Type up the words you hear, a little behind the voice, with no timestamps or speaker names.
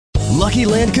Lucky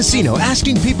Land Casino,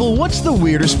 asking people, what's the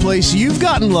weirdest place you've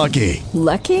gotten lucky?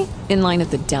 Lucky? In line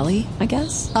at the deli, I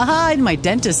guess? Aha, in my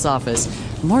dentist's office.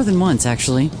 More than once,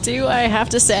 actually. Do I have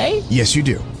to say? Yes, you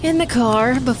do. In the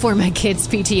car before my kids'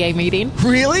 PTA meeting.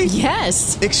 Really?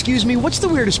 Yes. Excuse me, what's the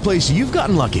weirdest place you've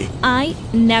gotten lucky? I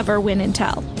never win and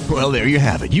tell. Well, there you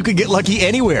have it. You can get lucky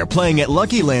anywhere, playing at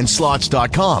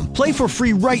LuckyLandSlots.com. Play for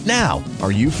free right now.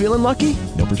 Are you feeling lucky?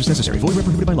 No purchase necessary. Void where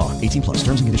prohibited by law. 18 plus.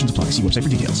 Terms and conditions apply. See website for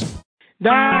details.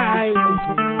 Die.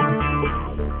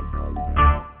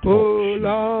 Oh,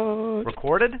 Lord.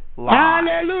 Recorded live.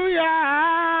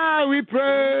 Hallelujah, we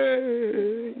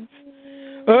praise.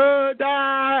 Oh,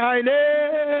 thy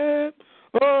name,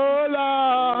 oh,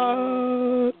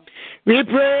 Lord. We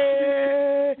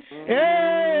praise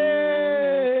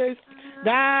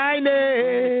thy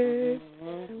name,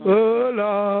 oh,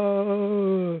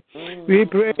 Lord. We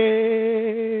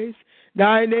praise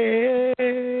thy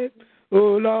name,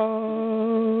 oh, Lord.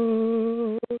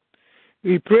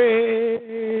 We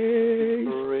praise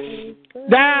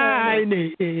thy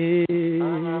name,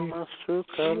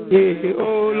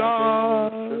 oh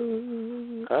Lord.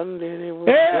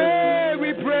 Hey,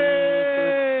 we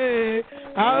pray,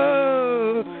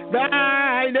 oh,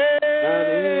 thy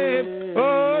name,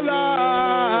 oh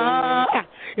Lord.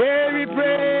 Hey, we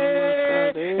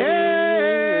pray,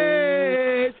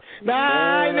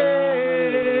 thy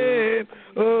name,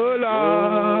 oh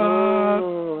Lord.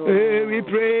 Hey, we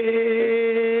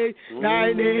pray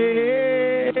thy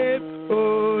name,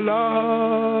 oh Lord.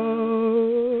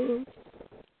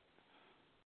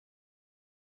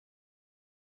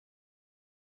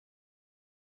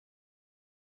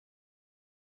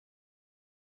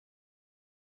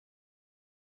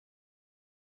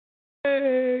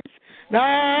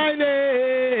 Thy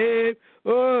name,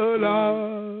 oh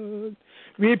Lord.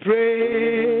 We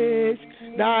praise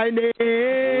thy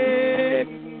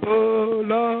name, oh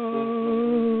Lord.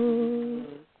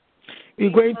 We're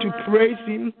going to praise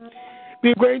him.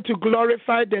 We're going to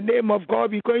glorify the name of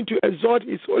God. We're going to exalt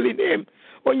his holy name.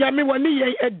 Onyame wani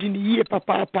yen edin ye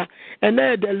papa. And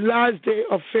then the last day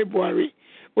of February.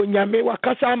 Onyame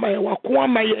wakasa amaye wako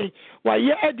amaye wa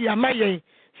ye edi amaye.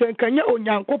 Senkanya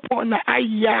onyankopon na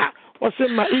aya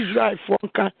osema Israel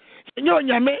fonka. Senya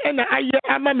onyame na aya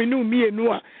ama menu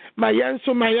mienu a ma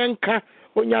yenso ma yenka.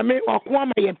 Onyame wako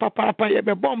amaye papa ye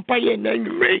bebo mpa ye na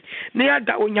nwure. Ne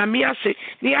ada onyame ase,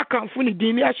 ne akamfo ne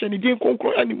din ne ahye ne din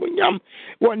konkro animonyam.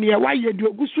 Woni e waye de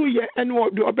ogusu ye ene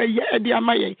de obeye edi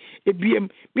amaye ebiem.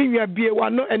 Minwa bie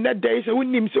wano ene dai se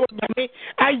wonim se onyame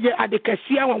aye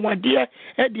adekasia wanwade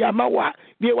edi amawa.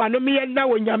 Bie wano me na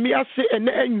onyame ase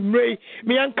ene anwure.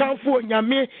 Me yankamfo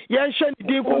onyame yenhye ne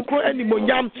din konkro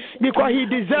animonyam because he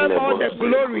deserves all the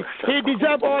glory. He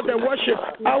deserves all the worship.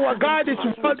 Our God is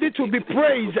worthy to be praised.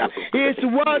 He is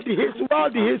worthy. He is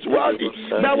worthy. He is worthy.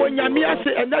 Now when Yamiase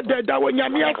and that when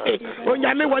Yamiase, when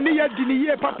Yami when he had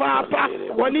the papa,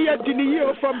 when he had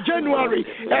the from January,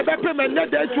 and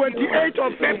 28th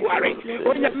of February,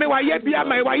 when Yami Wayabia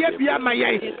my Wayabia my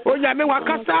when Yami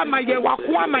Wakasa my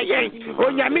Wakwa my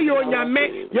when Yami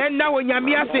then now when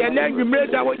Yamiase and then you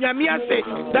made that when Yamiase,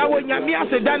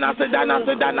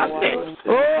 Dana.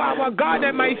 Oh, our God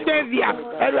and my Savior,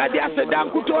 and Radia Sedan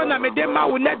Kutona Medema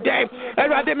will not die.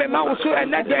 Erade me ma so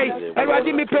ene day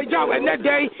erade me peja ene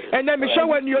day ene me show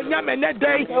when you nyam ene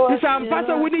day this am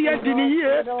pastor we need dini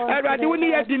here erade we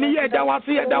need dini here that was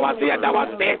in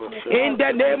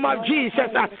the name of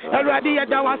Jesus erade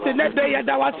that was ene day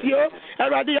that was here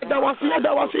erade that was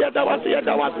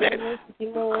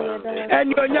and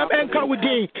you nyam enka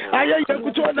wudi aye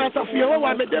yekuto na safio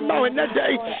wa me dem ma ene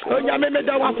day onyame me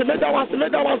da was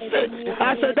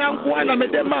asedan kwa na me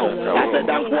dem ma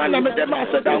asedan kwa na me dem ma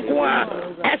asedan kwa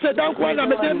I said, don't go on a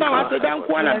medema. I said, don't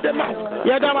go on a dema.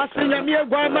 Yadawasi Yamia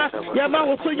Guama,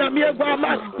 Yamasu Yamia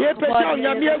Guama, Yepeton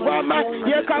Yamia Guama,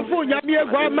 Yakafu Yamia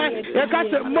Guama,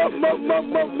 Yakasa Mo,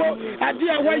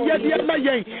 Adia Wayadia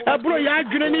Maye, a broya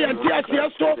Granny and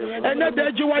Tiasiaso,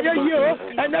 another Juaya Yo,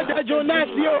 another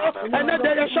Jonasio,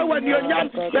 another Yashawan Yam,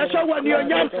 Yashawan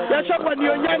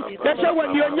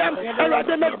Yam, and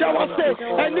Radamedawase,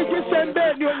 and this is Sende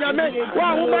Yame,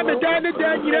 wow, Mamma Danny,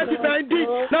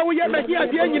 now we have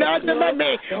here. Nyina asema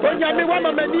me onyame wa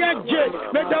mama ni agye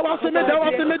me da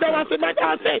wase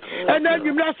matase ena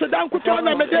nwumra sedan kuto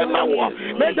na me de mawo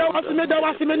me da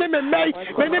wase me ne me mai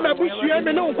me ne mabusua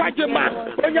me no nkwaje ma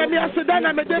onyame asedan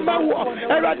na me de mawo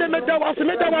erade me da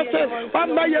wase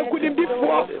amma ye kudim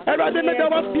bifo erade me da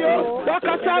wase o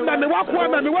wakasa na me wakwa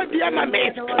na me wadi ama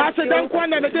me asedan kwa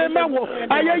na me de mawo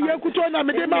aye ye kuto na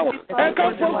me de mawo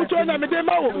enka fo kuto na me de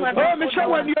mawo o me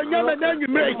shawa ni onyame na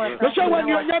nwumre me shawa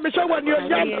ni onyame show when you're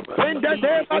young. In the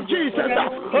name of Jesus.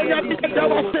 Oh, yeah, that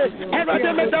was it.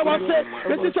 Everybody that was it.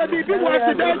 This is a big one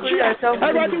today.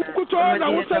 Everybody who could turn, I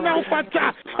was now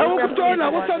fatter. I will turn, I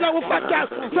was now fatter.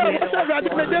 So, what's a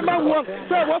rather me them work?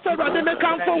 So, what's a rather me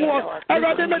come for work?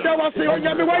 Everybody that was it. Oh,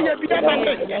 yeah, why you be a man?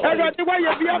 Everybody, why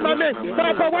you be a man?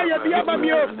 Papa, why you be a man?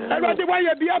 Everybody, why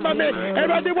you be a man?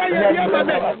 Everybody, why you be a man?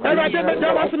 Everybody,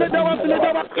 that was me, that was me,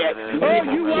 that was it. Oh,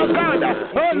 you are God.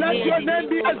 Oh, let your name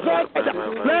be exalted.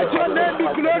 Let your name be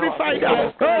glorified.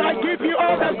 Oh, I give you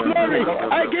all the glory.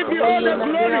 I give you all the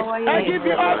glory. I give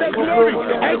you all the glory.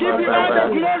 I give you all the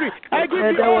glory. I give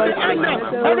you all the honor.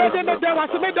 Everybody, that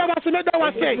was me, that was me, that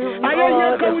was it. I am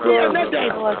here to do another.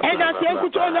 And I say,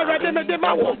 put on the ready me, the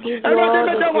mouth.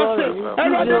 Everybody, that was it.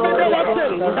 Everybody, that was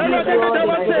it. Everybody, that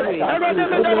was it. Everybody,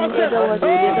 that was it.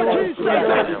 Oh, Jesus.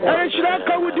 I should have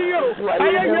come with you. I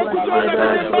am here to do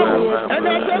another. And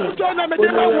I say, put on the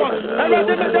mouth.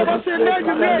 Everybody, that was it.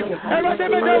 Everybody,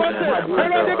 that was it.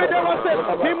 Everybody, that was it.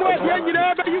 The more you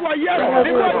never you are young.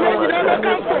 The more you never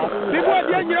come from. The more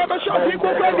you never show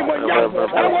people when you were young.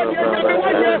 I want you never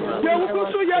one year. You will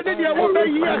so young in your woman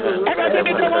here.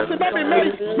 Everybody, that was the baby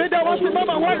made. Made that was the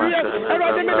mama 1 year.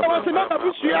 Everybody, that was the mama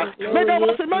this year. Made that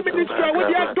was the mama this year. What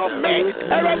you have done, man.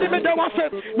 Everybody, that was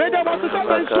it. Made that was the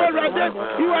something so right there.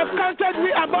 You have counted me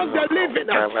among the living.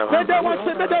 Made that was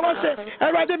it. Made that was it.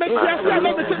 Everybody, make you have said,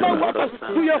 let me say, no workers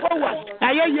to your home.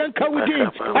 I am young Kawudi.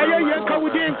 I am young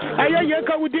Kawudi. I am young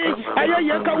Kawudi. I am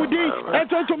young Kawudi. And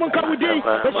to Mukawudi.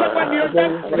 The Shawan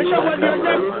Yogan. The Shawan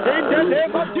Yogan. In the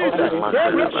name of Jesus.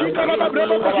 Every Shikaraba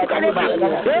Bravo Shikaraba.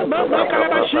 Mama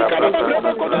Karaba Shikaraba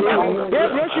Bravo Kodaba.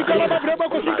 Every Shikaraba Bravo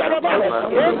Shikaraba.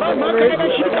 Mama Karaba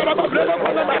Shikaraba Bravo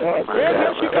Kodaba. Every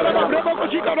Shikaraba Bravo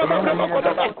Shikaraba Bravo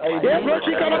Kodaba. Every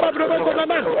Shikaraba Bravo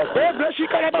Kodaba. Every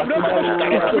Shikaraba Bravo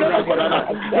Shikaraba Bravo Kodaba.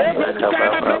 Every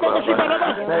Shikaraba Bravo Shikaraba.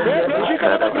 Every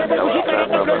Shikaraba Bravo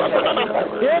Shikaraba Bravo Kodaba.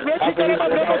 Every Shikaraba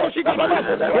Bravo Shikaraba.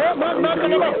 Mama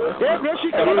Karaba. Every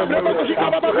Shikaraba Bravo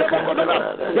Shikaraba Bravo Kodaba.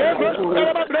 Every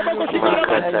Shikaraba Bravo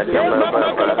Shikaraba. Mama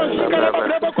Karaba Shikaraba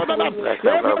Bravo Kodaba.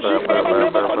 Every Shikaraba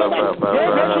Bravo Kodaba.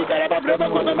 Every Shikaraba Bravo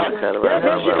Kodaba.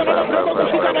 Every Shikaraba Bravo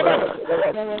Shikaraba.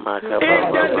 In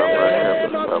the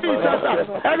name of Jesus.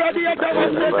 Everybody at the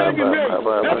one that you make.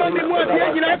 Everybody more the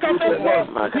you like a more.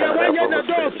 You are in the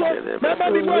door so.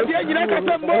 Everybody more the you like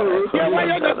a more. You are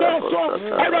in the door so.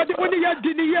 Everybody when you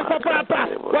did the year papa.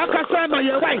 Wakasama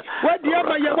your wife. What the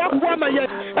other you walk woman yet.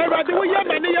 Everybody we have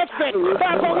money your friend.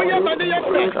 Papa we have money your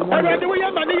friend. Everybody we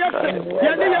have money your friend.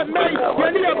 You need a man. You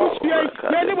need a bush. You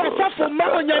need a suffer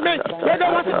on your neck. You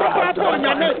don't want to papa on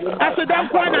your neck. I said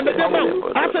that one and the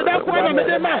demo. I said that one and the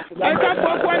demo. I got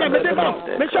one and the demo.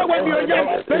 Make sure when you're young.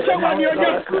 Make sure when you're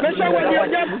young. Make sure when you're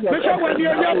young. Make sure when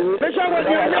you're young. Make sure when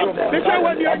you're young. Make sure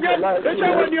when you're young. Make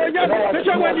sure when you're young. Make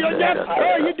sure when you're young.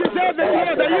 Oh, you deserve it,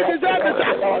 brother. You deserve it.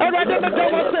 I rather me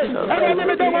don't want it. I rather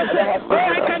me don't want it. Oh,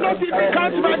 I cannot even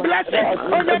count my blessing.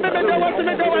 Oh, no, me don't want it.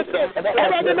 Me don't want it. I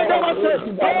rather me don't want it.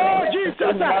 Oh,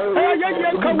 Jesus. Oh,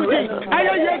 yeah, Kawudi. I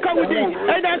am Kawudi.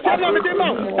 And I said, I'm a demo.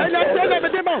 And I said, I'm a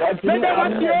demo. Me don't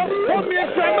want you. Oh, me a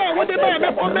summer. What the man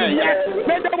for me? Yeah.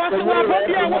 Me don't want to walk up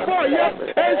here. What for? Yeah.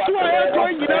 And so I am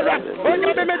going in a rap. Oh, no,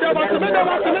 me don't want it. Me don't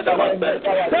want it. Me don't want it.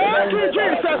 Thank you,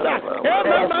 Jesus. Yeah,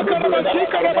 Mama Karaba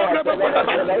Shikaraba Bravo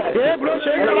Kodaba. Yeah, bro,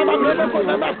 Shikaraba Bravo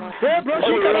Kodaba. Yeah, bro,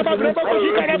 Shikaraba Bravo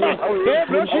Shikaraba. Yeah,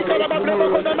 bro, Shikaraba Bravo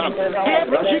Kodaba. Yeah,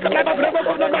 bro, Shikaraba Bravo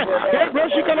Kodaba. Yeah, bro,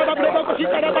 Shikaraba Bravo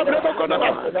Shikaraba Bravo Kodaba.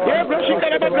 Yeah, bro,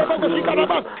 Shikaraba Bravo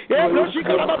Shikaraba. Yeah, bro,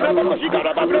 Shikaraba Bravo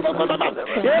Shikaraba Bravo Kodaba.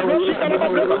 Yeah, bro, Shikaraba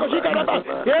Bravo Shikaraba.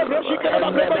 Yeah, bro, Shikaraba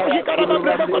Bravo Shikaraba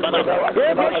Bravo Kodaba.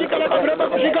 Yeah, bro, Shikaraba Bravo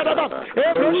Shikaraba.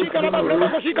 Yeah, bro, Shikaraba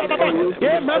Bravo Shikaraba.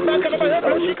 Yeah, Mama Karaba. Yeah,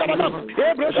 bro, Shikaraba.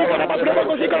 Yeah, bro, Shikaraba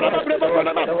Bravo Shikaraba Bravo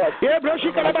Kodaba. Yeah, bro,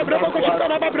 Shikaraba Bravo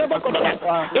Shikaraba Bravo Kodaba.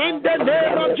 In the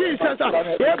name of Jesus.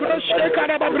 Yeah, bro,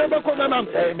 Shikaraba Bravo Kodaba.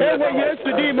 Yeah, we yes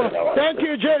to demo. Thank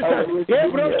you, Jesus. Yeah,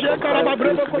 bro, Shikaraba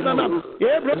Bravo Kodaba.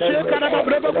 Yeah, bro, Shikaraba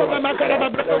Bravo Kodaba. Karaba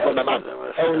Bravo Kodaba.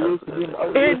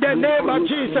 In the name of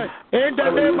Jesus. In the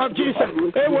name of Jesus.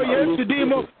 Yeah, we yes to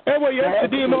demo. Yeah, we yes to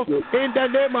demo. In the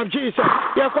name of Jesus.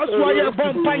 Yeah, cause why you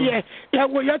bomb paye. Yeah,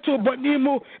 we yes to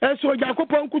bonimu. And so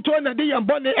Yakupon Kutona de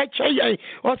Yambone Eche.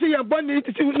 Or see your bonnet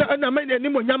na many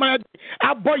anymore Yama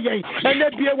Aboye. And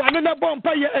then be one in a bomb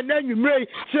paye and then you yumre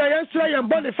sra yan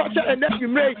bone facha ena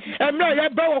yumre emra ya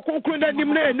ba wo konkun na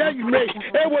nim na ena yumre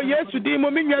ewo Yesu di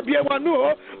mo minya bia wanu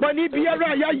ho boni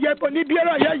biara ya ye boni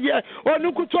biara ya ye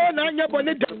onukuto na anya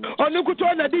boni da onukuto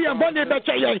na di yan bone da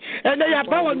chaye ena ya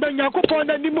ba wo nya kopon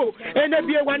na nimo ena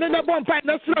bia wane na bompa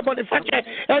na sra bone facha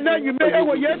ena yumre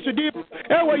ewo Yesu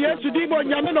di mo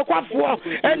nyame no kwafo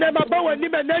ena ma ba wani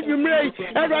me na yumre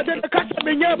erade na kasa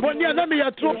me nya boni na me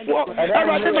ya trofo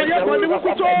erade ma ya boni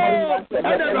kuto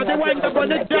ena erade wa nya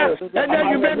boni da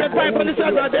ena yumre me pa boni sa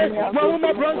erade ma wo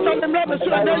bronsa me mra me so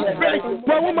ena yumre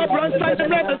ma wo bronsa me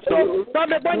mra me so ba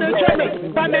me boni cheme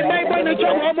ba me mai boni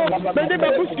cheme mo be de ba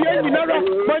busi nyinara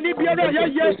boni biara ya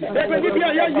ye boni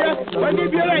biara ya ye boni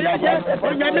biara ya ye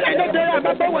onyame ena de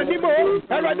ba ba wani mo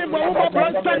erade ma wo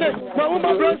bronsa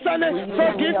ne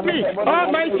forgive me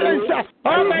all my sins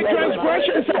all my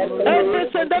transgressions every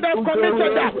sin that I've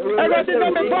committed erade na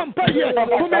me bompa ye me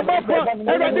bompa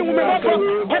erade me bompa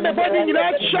me boni nyina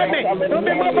cheme me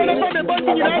bompa na me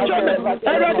boni nyina cheme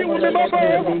erade me bompa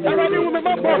erade me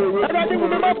bompa erade me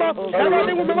bompa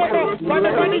erade me bompa me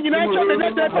boni nyina cheme na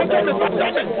de bompa me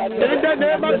fatane in the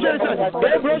name of Jesus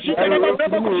ebro shikara ba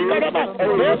brabo shikara ba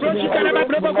ebro shikara ba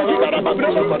brabo shikara ba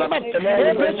brabo konama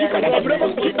ebro shikara ba brabo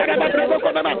shikara ba brabo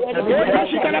konama ebro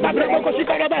shikara ba brabo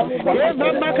shikara ba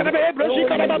mama kana ebro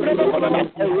shikara ba brabo konama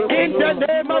in the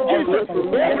name of Jesus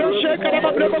ebro shikara ba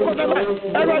brabo konama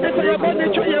erade se ya boni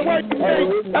choye wa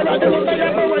erade mo ya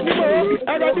ba wani mo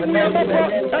erade mo ya ba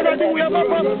erade mo ya ba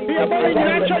ya boni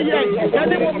nyina choye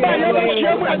erade mo ba ya ba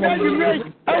shemu ada yure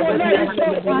awo na iso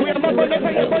we ya ba boni fa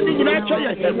ya boni nyina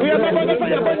choye we ya ba boni fa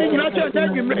ya boni nyina choye ada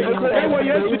yure ewo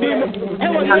Yesu di mo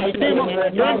in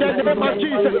the name of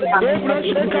Jesus ebro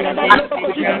shikara ba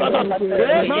brabo shikara ba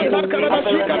mama kana ba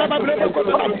shikara ba brabo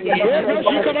konama ebro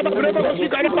shikara ba brabo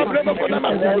shikara ba brabo konama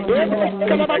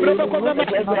kana ba brabo konama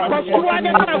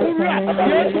pasuane ba hura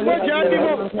Yesu mo jani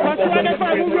mo pasuane ba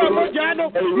hura mo jano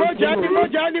mo jani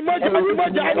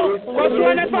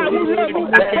pasuane ba hura mo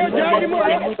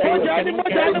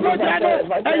jani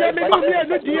aya me ni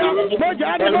enu dia mo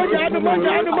jano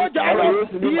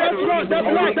yes Lord the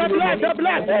blood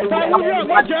ba hura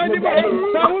mo jani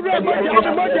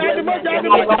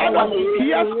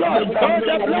yes God the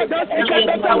blood that speaks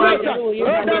better words the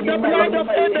blood of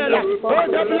Abel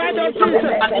the blood of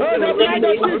Jesus the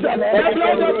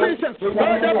blood of Jesus the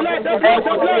blood of Jesus the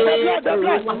blood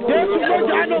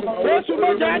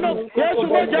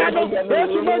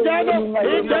Yesu mojano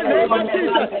in the name of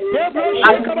Jesus ebro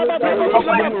shikara ba brabo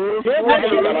konama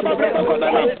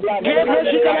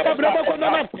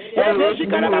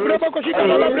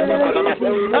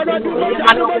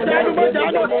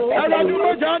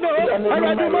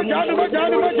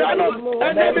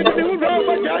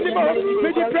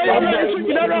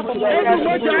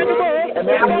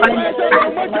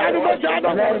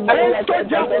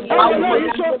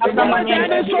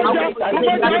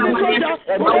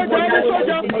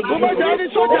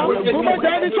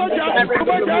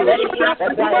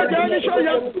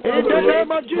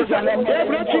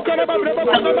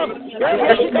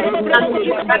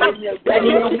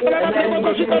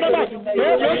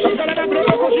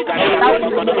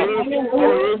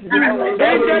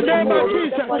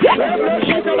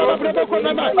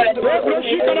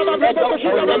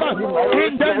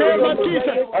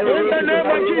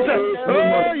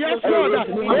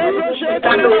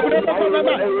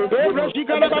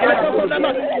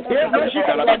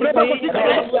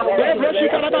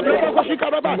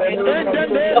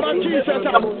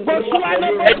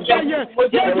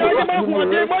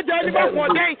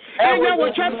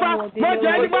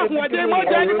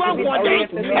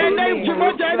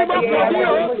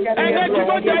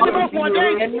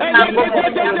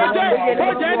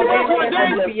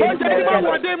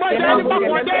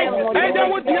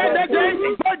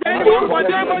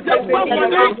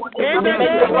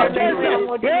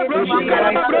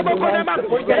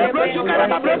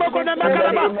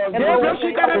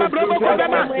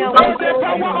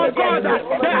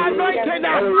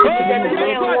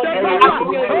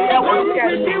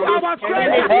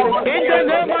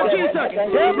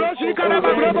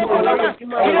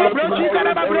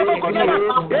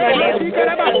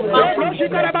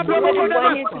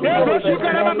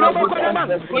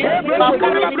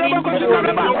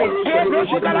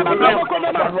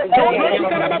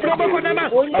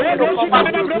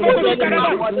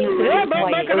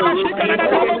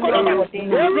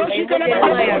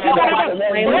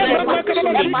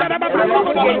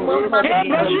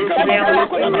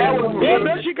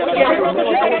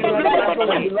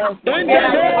Oh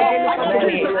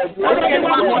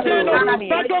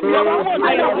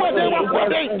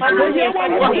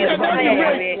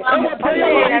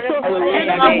yes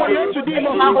Lord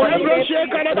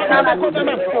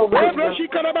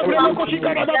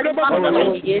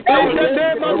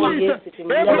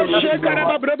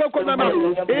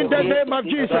In the name of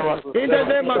Jesus. In the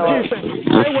name of Jesus.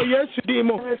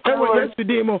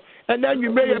 And then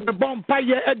you may have a bomb pie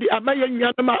at the Amayan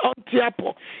Yanama on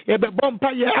Tiapo. You have a bomb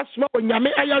pie as well when Yame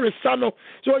Ayarisano.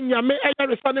 So Yame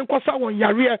Ayarisano Cosa on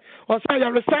Yaria or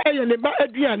Sayarisa and the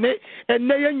Adriane and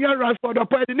Nayan Yaras for the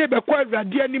point neighbor quadra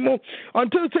dear anymore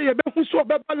until say you be so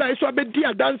babala so be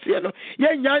dear dancing.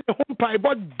 Yan home pie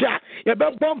but da. You have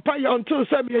a bomb pie until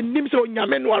some names on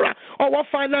Yamenwara or what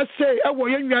final say I will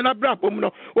Yana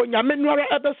Brabum when Yamenwara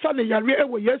ever son Yaria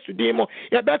were yesterday more.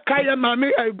 You have a Kaya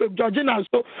Mammy Georgina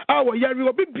so our Yari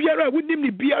will be Biara with him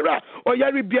Biara or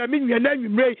Yari Biamin and then you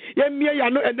may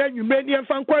Yano and then you may near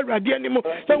Fanqua anymore.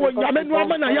 So when Yamen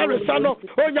woman Ayarisano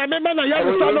or Yaman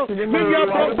Ayarisano, maybe a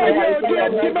Papa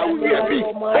Yama will be happy.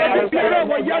 Or the Biara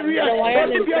or Yari or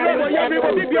the Biara or Yari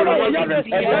or the Biara or Yari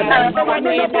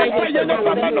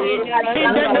in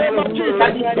the name of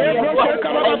Jesus.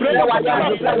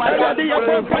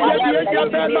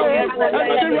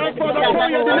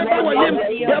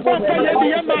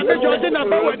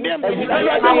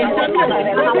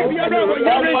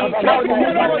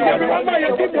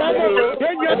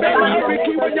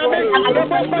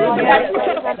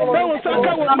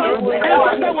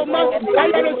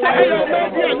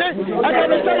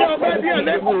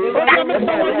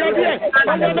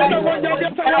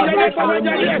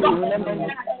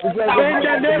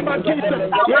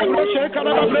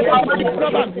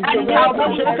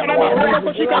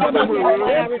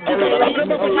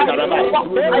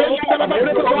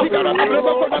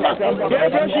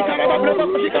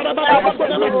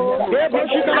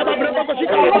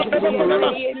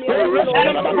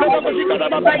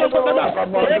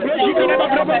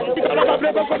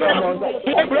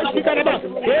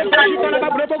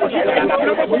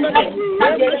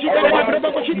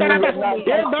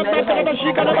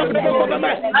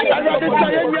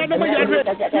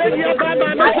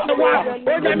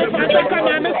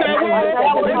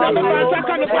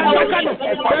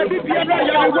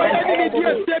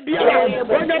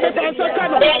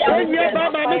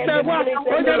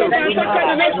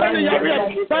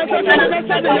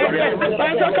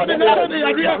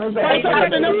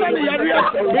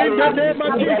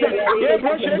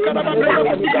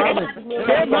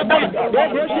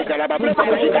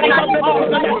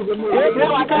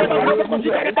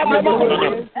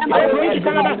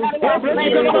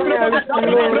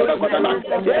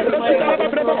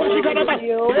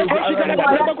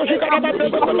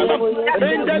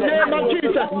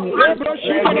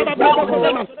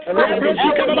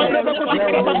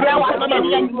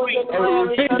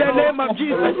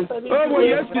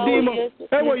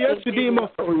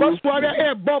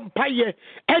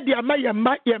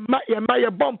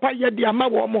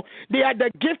 They are the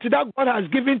gift that God has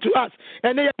given to us,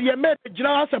 and they are made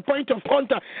as a point of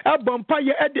contact. A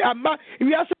bompire at the Ama,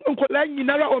 we are so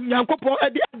Nara or Yankopo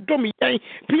at the Adomi,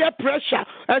 peer pressure,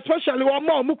 especially one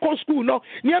more Muko school, no,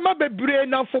 Niama Bebre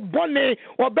for Bonnet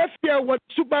or Bethia, what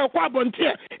super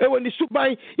quabontier, and when the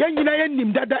super Yan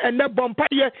Dada and the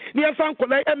bompire near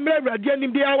Fankola and Mera,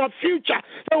 they are our future.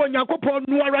 So when Yankopo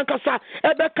Nuarankasa,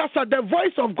 Ebekasa, the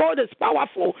voice of God is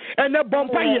powerful, and the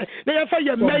bompire, they are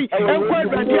fire May, and where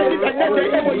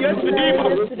yesterday,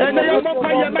 and they are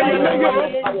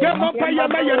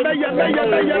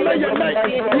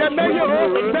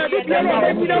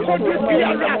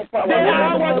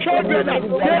our children.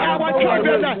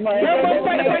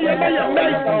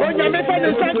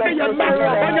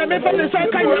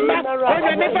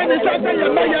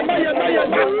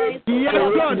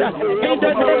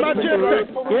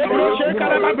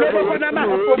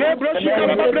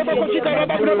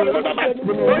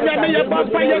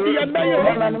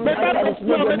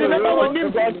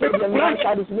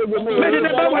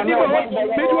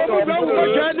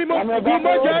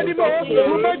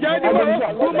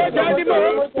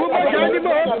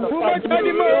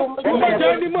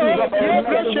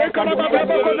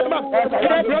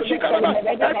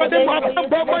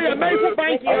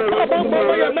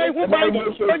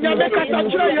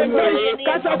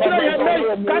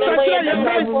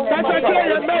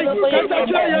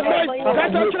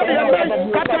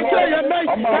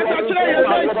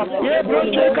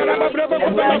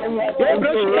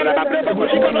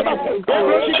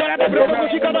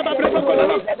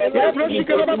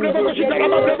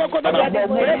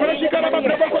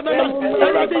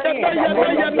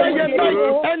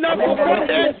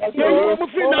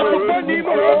 Odi na kuponi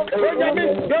mo. Onyame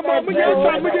yemo munye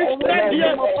so mudi study.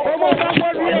 Omo ba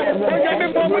warrior. Onyame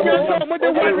mo munye so mudi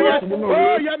warrior.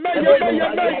 Oh yeme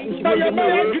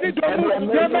agiri domu.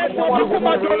 Yeme so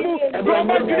kuma domu.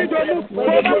 Roma agiri domu.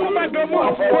 Roma kuma domu.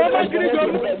 Roma agiri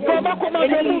domu. Roma kuma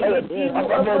domu.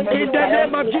 In the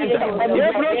name of Jesus.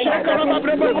 Yebro shakaraba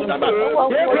brebo kutaba.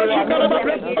 Yebro shakaraba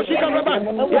brebo shikaraba.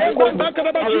 Yebro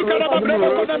shakaraba shikaraba brebo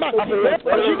kutaba.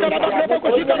 Yebro shikaraba brebo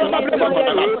shikaraba brebo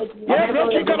kutaba. Yebro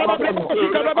shikaraba brebo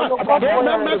shikaraba.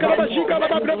 Yebro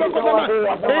shikaraba brebo kutaba.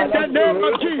 In the name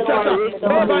of Jesus.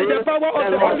 Oh, by the power of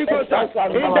the Holy Ghost.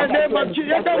 In the name of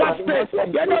Jesus.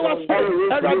 Yeda was faith.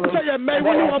 Everyone say you may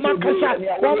win woman kasa.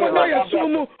 Woman na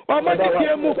yesumu. Woman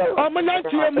tiemu. Woman na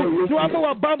tiemu. You are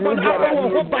more bambon.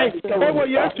 Ewo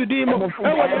yesu dimo.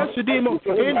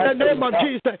 In the name of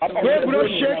Jesus. Yebro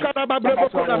shikaraba brebo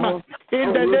kutaba.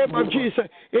 In the name of Jesus.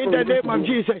 In the name of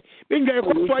Jesus. Binga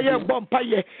ekoswa ye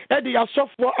bompaye. Edi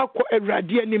asofo akọ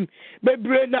Awurade anim.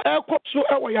 Bebre na ekoso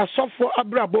ewo ya asofo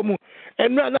abrabo mu.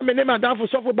 Enu na me ne madafo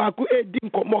sofo ba ko edi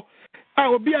nkomo. A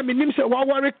obi a menim se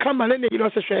waware kama na yiro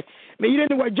sehwe. Me yire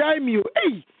ni wajai mi o.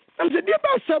 Ei, am se dia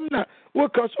ba sam na wo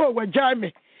cause o wajai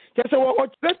me. Kese wo o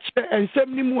treche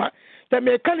ensem ni mu a. The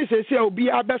mechanics say obi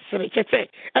abesere kete.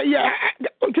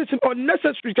 It's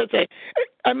unnecessary kete.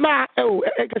 Ma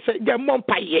say ye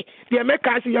mompaye. The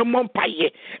mechanics ye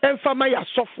mompaye. Enfama ya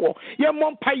sofo. Ye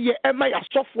mompaye ema ya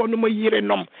sofo no mo yire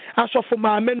nom. Asofo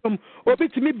ma amenom. Obi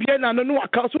timi bia na no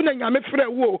aka so na nyame frɛ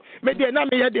wo. Me de na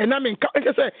me ye de na me nka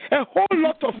say a whole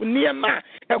lot of niema.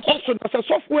 E koso na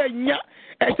sofo anya.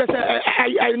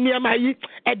 Niema yi.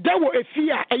 E dawo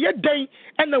efia. Eye den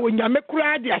na wo nyame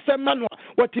kura de asema no.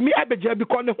 Watimi abeja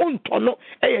because ne hontono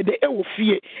eye de ewo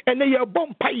fie ene ye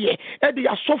bompaye e de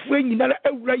asofo nyinara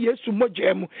awura Yesu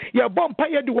mogemu ye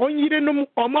bompaye de won yire num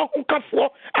oma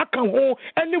hokafo aka ho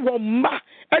ene won ma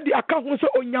e de aka ho so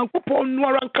onyankopon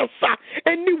nuara nkasa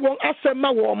eni won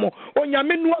asema wo mo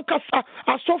onyame nu nkasa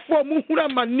asofo mu hura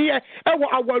mane ewo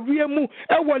awarie mu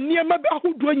ewo niema be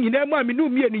ahodo nyina mu amenu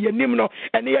mie ne yenim no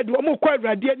ene ye de wo mo kwa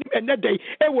Awurade anim ene dai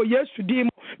ewo Yesu di mu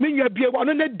menwa bie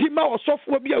wano na di ma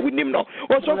osofo bi a wonim no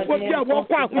osofo bi a wo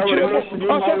kwa akuchire mo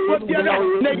osofo bi a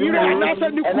na yire na sa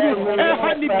ni ku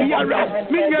ha ni biara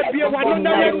menwa bie wano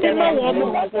na ye di ma wo mo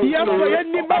ye so ye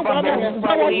ni ma wo mo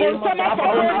awo so sama fa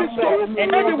ko di so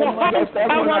eni wo ha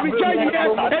awo rija ye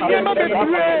eni ma be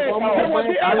pray e wo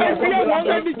di ala bi wo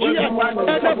na ni jia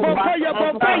e na bomba ye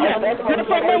ne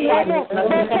fa me wo mo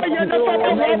bomba ye ne fa me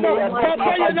wo mo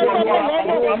bomba ye ne fa me wo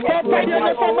mo bomba ye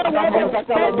ne fa me wo mo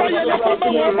bomba ye ne fa me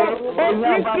wo mo o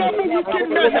Islam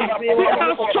wickedness the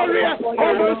Astoria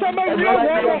o sama real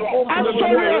wo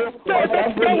Astoria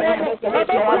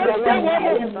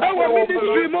our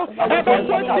ministry mo about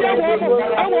what dia wo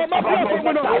our ma platform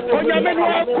no onyame no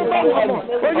akuma wo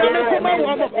onyame kuma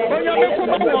wo onyame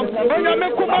kuma wo onyame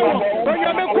kuma wo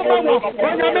onyame kuma wo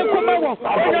onyame kuma wo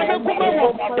onyame kuma wo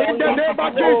in the name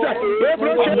of Jesus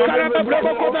ebro shikara ba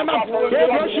brebo ko na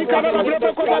ebro shikara ba brebo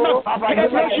ko na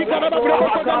ebro shikara ba brebo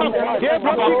ko na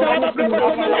ebro shikara ba brebo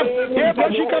ko na ebro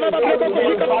shikara ba brebo ko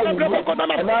shikara ba brebo ko na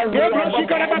ebro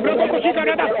shikara ba brebo ko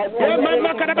shikara ba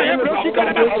mama kara ba ebro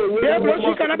shikara ba brebo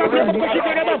ko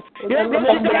shikara ba ebro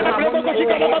shikara ba brebo ko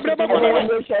shikara ba brebo ko na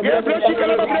ebro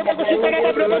shikara ba brebo ko shikara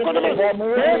ba brebo ko na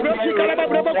ebro shikara ba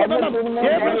brebo ko na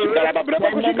ebro shikara ba brebo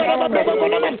ko shikara ba brebo ko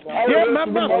na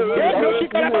mama ebro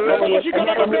shikara ba brebo ko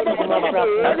shikara ba brebo ko na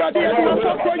Awurade no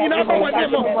so ko nyina ba wani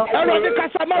mo Awurade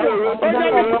kasama wo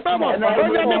onyame kuma wo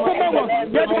onyame kuma wo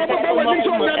ye do ba wani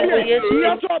so na bi ye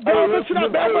so ba wo sira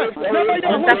ba ba na ba ye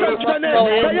ho so chane ba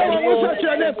ye ho so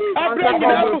chane abra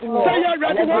nyina say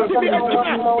Awurade wo ti bi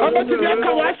atuma abati bi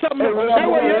aka wa asam no e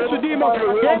wo Yesu di mo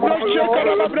ebro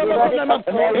shikara ba brebo ko na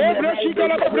ebro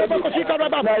shikara ba brebo ko shikara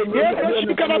ba ebro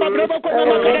shikara ba brebo ko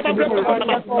na kara ba brebo ko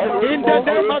na in the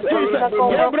name of Jesus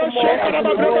ebro shikara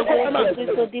ba brebo ko na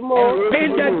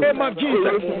in the name of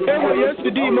Jesus ewo Yesu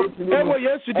di mo ewo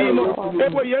Yesu di mo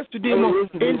ewo Yesu di mo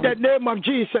in the name of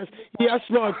Jesus yes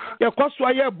Lord ye kwaso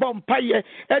aye bompaye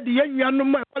e de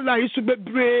yennuanom ala Yesu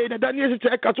bebre na Daniel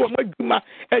se ka so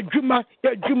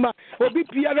adwuma obi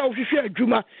piara ohwehwe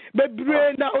adwuma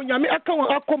bebre na onyame aka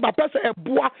won akomba pese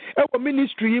eboa ewo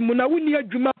ministry mu na woni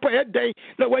adwuma pa e den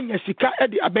na wanya sika e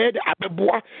de abaye de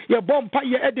abeboa ye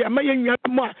bompaye e de ama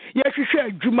yennuanom a ye hwehwe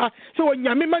adwuma so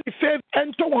onyame ma the favor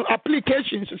ento won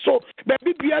applications so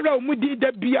baby biara omudi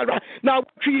da biara na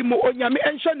twi mu onyame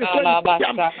enhye ne so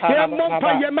ye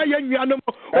bompaye ma yennuanom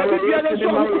obi biara so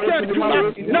okuta adwuma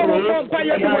na wo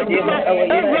bompaye de adwuma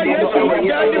e Yesu mo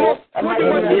jani mo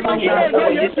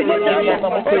Yesu mo jani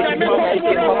onyame ko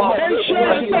enhye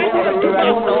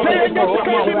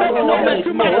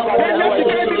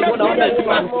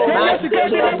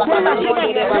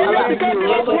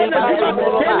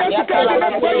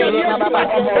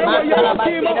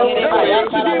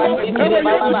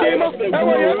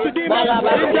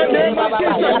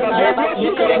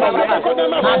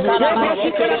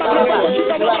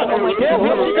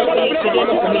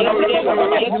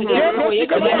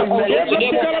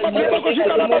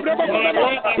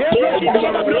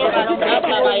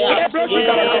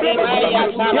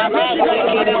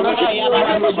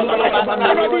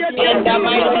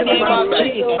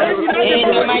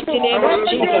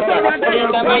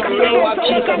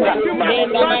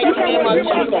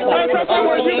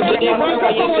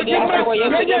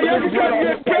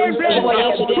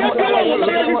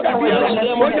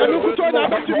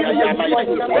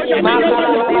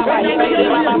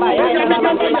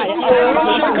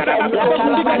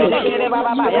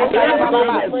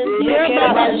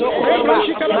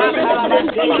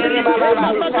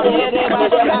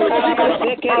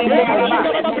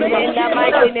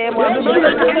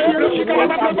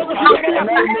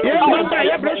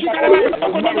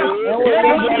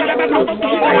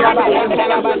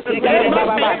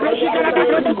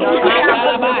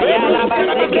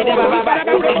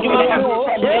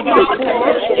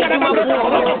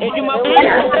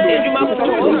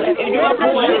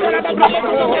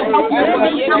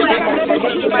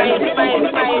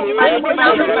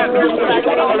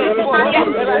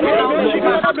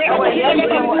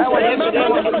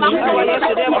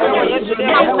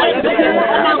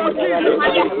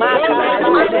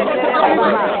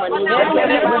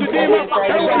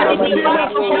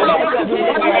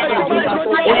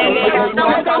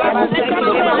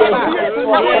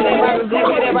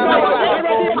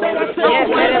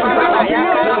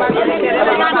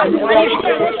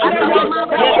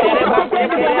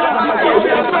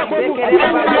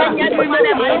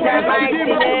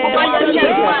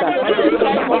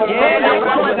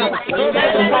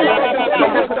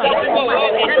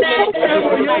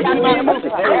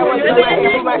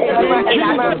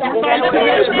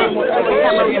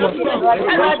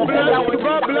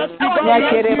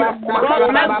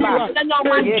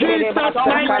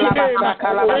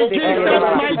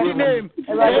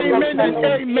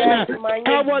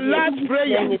Our last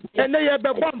prayer, and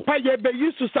they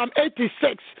used to Psalm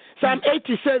 86. Psalm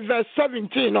 86 verse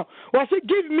 17. Was it,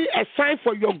 give me a sign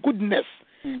for your goodness,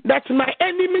 that my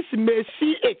enemies may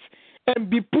see it and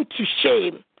be put to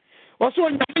shame. Also,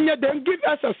 then give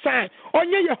us a sign.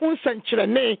 Onye yehun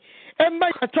senchirene. Emma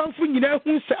yatamfu nyina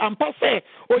hu se ampa se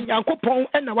onyankopon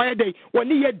na why dey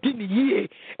woni ye di ni yie.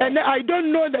 And I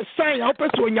don't know the sign how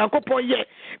person onyankopon ye.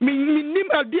 Minim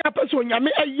ade apeso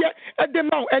onyame eye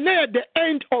edema and at the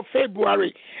end of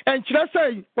February. And chira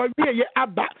say we ye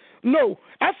aba. No,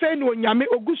 I say no nyame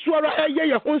ogusuara eye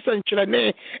ye hu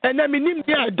senchirene. And na minim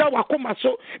dia da wakoma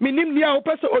so minim dia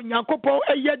opeso onyankopon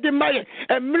eye de maye.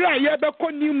 Emra ye be ko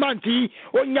new month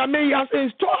onyame has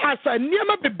install as a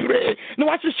niema bebre. No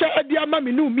what share dia ma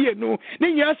me no mienu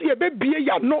ne nya se ye bebie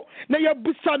ya no na ye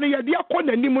busa no ye dia kɔ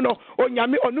nanim no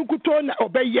onyame onukuto na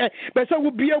obeye be se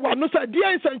wo bie wa no sa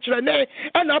dia nsankyerene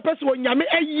na apese onyame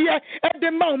aye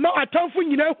de ma ma atamfo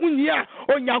nyina hunyi a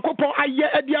onyankopɔn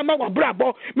aye de ama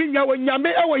wabrabo me nya onyame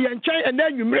e wo ye nkyɛn na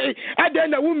anwumre ade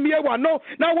na wo mie wa no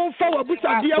na wo mfa wa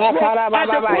busa dia pro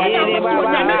ade ko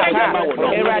onyame aye ma wo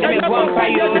no erade me bompa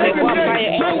yo me bompa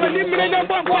ye na woni mre na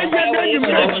bompa ye na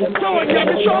anwumre so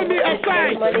onyame show me a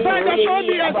sign. Father, show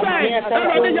me a sign.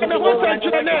 Everybody, you know what's on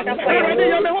children. Everybody,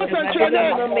 you know what's on children.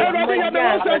 Everybody, you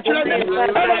know what's on children.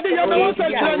 Everybody, you know what's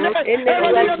on children.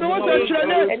 Everybody, you know what's on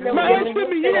children. My hands to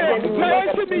me here. My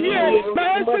hands to me here. My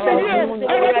hands to me here.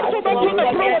 Everybody, so much on the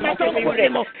floor. I can't put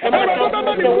him up. Everybody,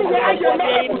 remember me who I am.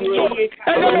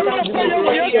 And I don't want to say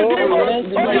what you do.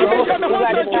 Everybody, you know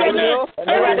what's on children.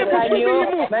 Everybody, put me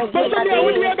in. But somebody, I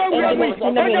will never wear me.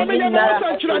 Everybody, you know what's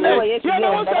on children. You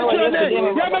know what's on children.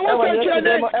 You know what's on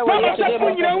children. Mama said,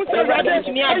 "When you know, sir, I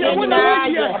didn't mean I didn't know.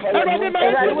 I don't mean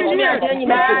I didn't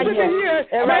mean I didn't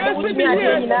know. I didn't mean I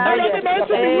didn't know. I didn't mean I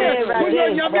didn't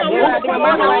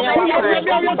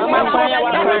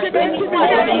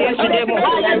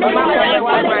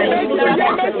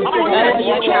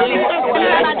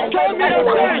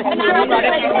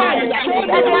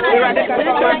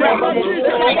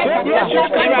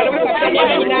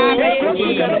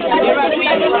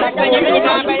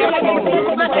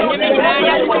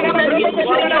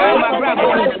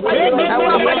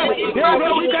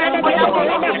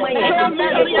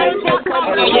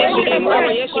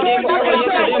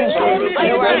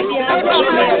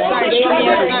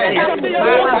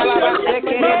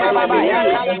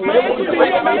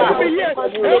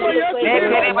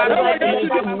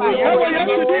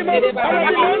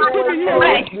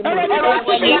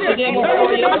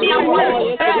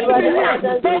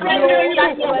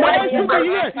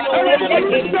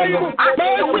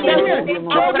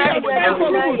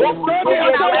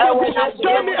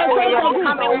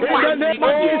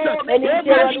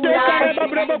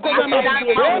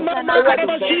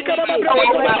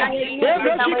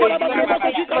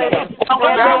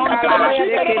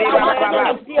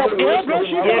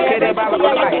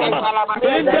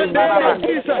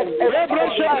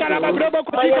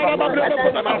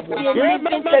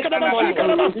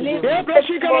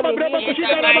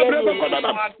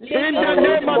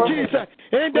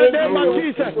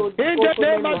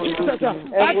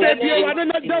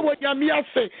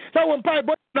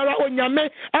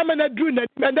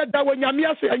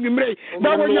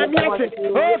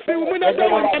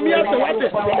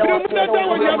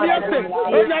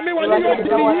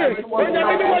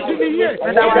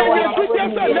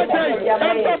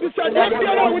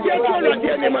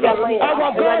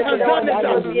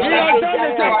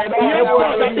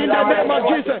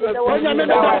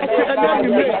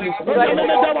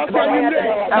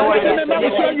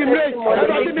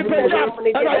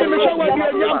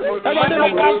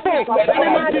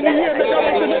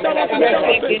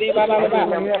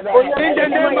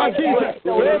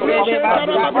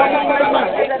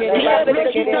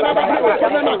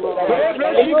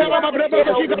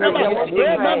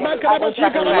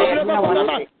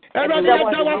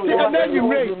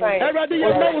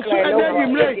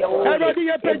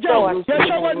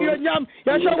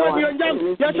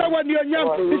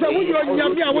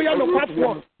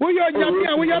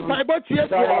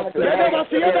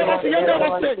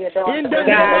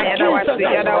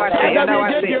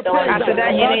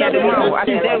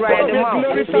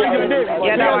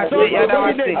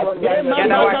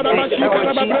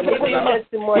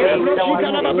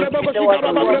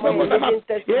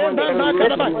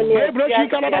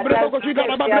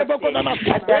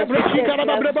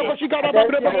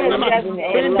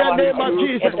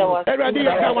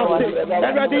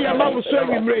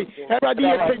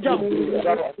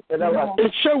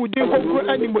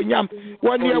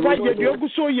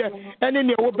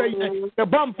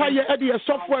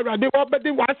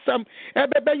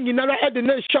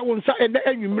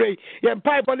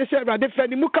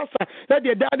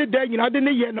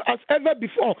as ever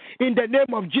before in the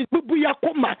name of Jesus.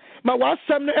 Ma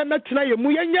wasam no emetena ye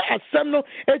mu yenye asem no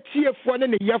etiefo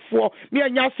ne yefo me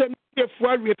anya asem etiefo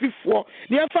arefifo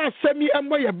ne fa asem yi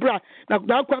emmo ye bra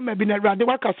na akwa ma bi na rade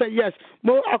waka say yes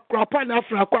mo akrapa na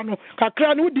afra akwa no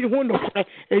kakra no di hu no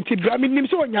enti bra mi nim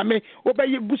so onyame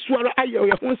obeye busuara aye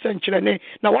ye hu senkyerene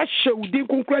na wa hye udi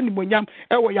konkura ni monyam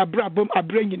e wo ya bra bom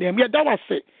abra nyina ye da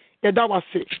wase yɛda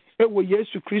wase ɛwɔ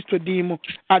Yesu Kristo din mu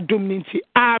adom ne nti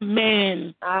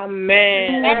amen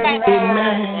amen amen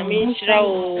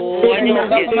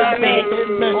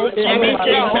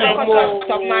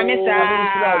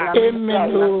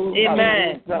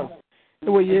amen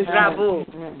ɛwɔ Yesu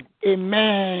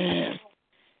amen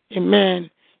amen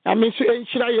amen so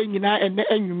enhyira yɛ nyinaa ɛnɛ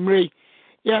anwummerɛ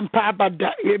we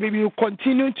will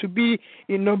continue to be,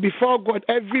 before God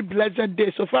every blessed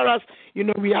day. So far as,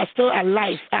 we are still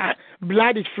alive.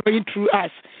 Blood is flowing through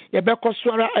us. Because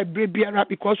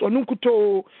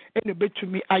onunkuto ene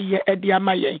betumi aye edi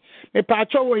amaye. Me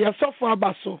pacho wo ya sofo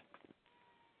abaso.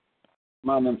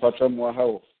 Mama pacho mo ha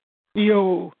o.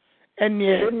 Yo.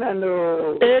 Enye.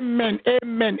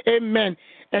 Amen.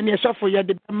 Enye sofo ya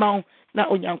de ma na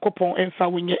onyankopon emfa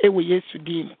wonye ewe Yesu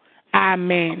dim.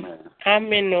 Amen.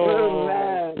 Amen.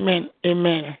 Amen.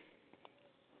 Amen.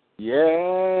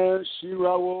 Yes,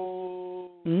 Shirawo.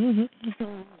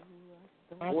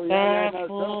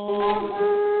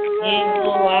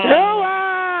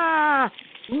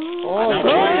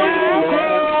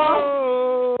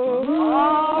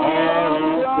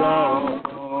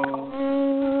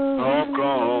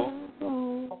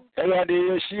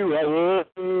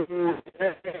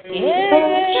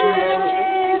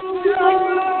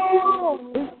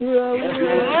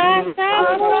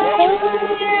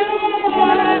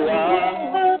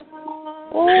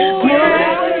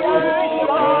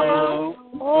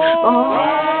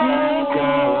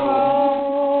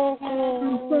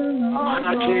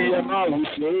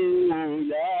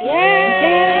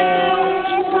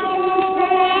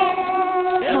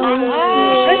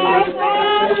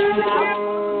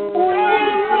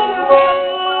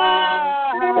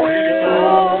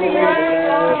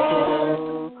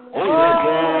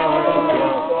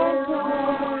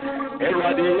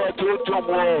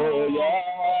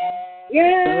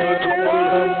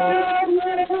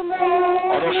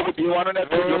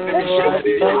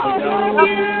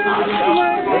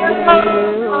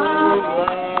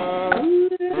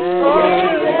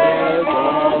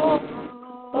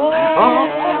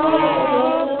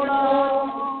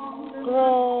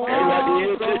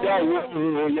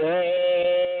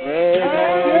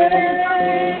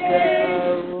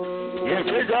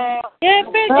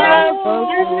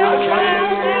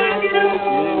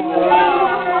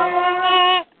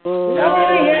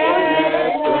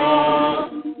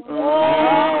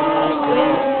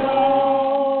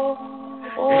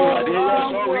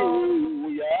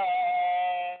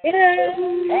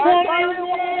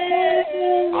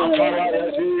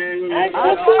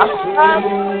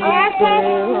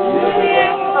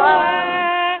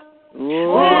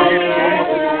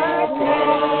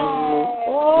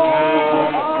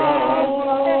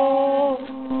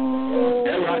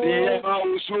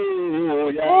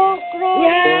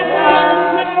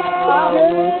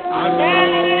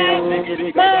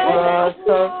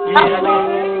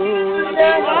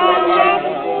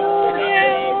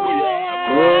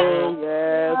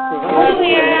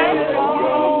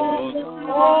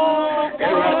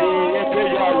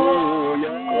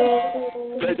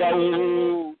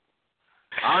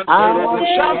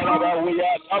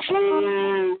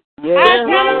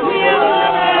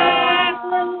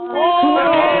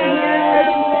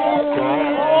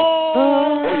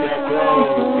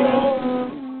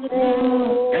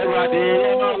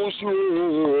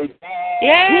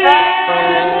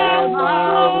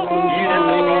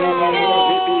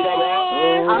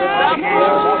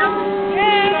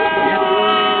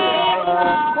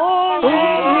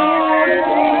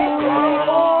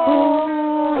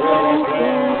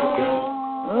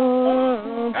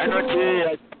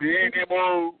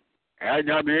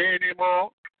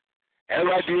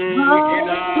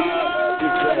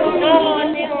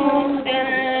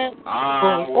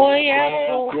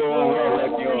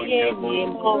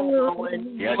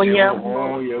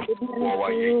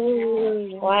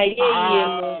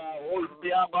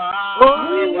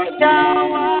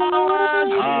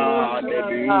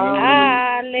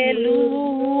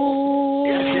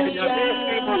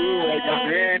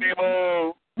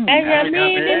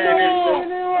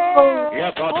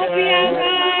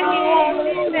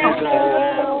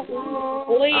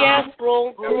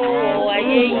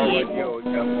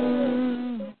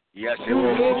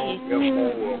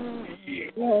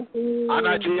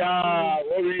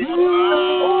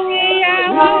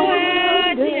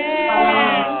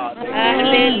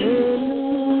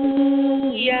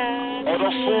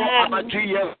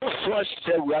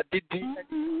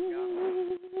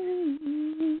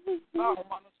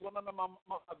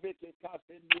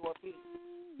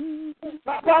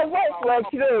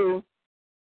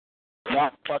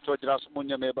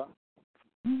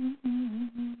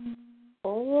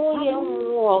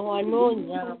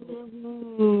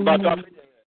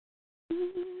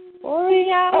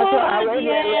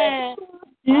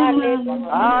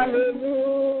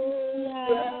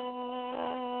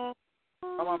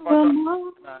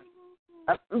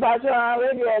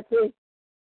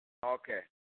 Okay.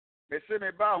 Me say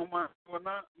me ba homa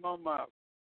na normal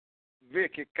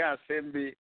Vicky can send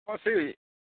me. O say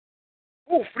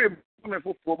o free me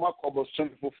for ma ko bosom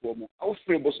for mo. O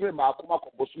free bosom ma ko ma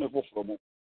ko bosom for mo.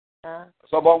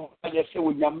 So ba je say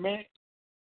wo nyame.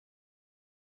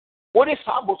 Wo de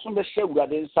sa bosom be she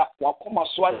urade nsa wa ko ma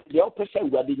so a de o pese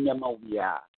urade nyama wo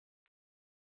ya.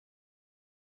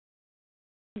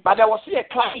 But there was a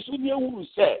class who knew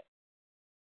say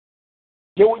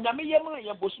ye wonyame ye ma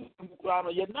ye bosu nkura no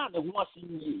ye na ne ho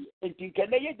asenyi enti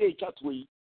na ye de chatwe yi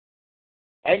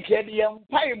enke de ye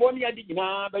mpai bo ne ade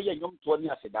gina ba ye nyom to ne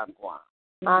asedanko a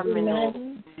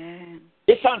amen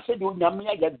esan se de wonyame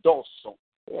ye doso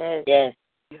yes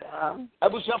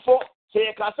abusafo se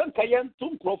ye kasan kayen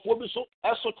tum krofo bi so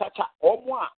eso tata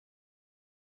omo a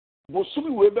bosu bi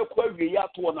we be kwa wie ya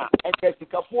to na enke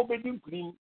sikafo be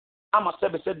dinkurim ama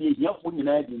sebe sebe ye hiafo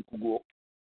nyina de nkugo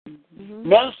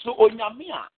nanso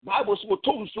onyame a Bible so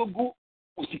to so gu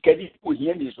osikadi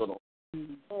ohia ni so no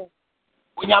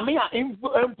onyame a empo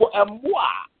embo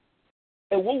a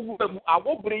ewo wu mu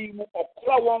awobre mu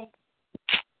okra won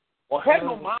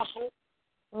oheno maso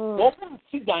wo mu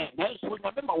sidan nanso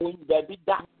onyame ma won da bi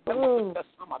da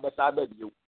sama be sa ba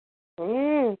biu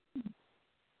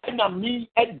na mi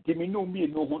edimi no mi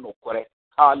no ho no kore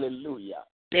hallelujah.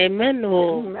 Amen.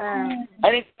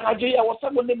 And Nigeria was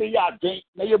someone named Yade,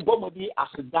 na ye bomodi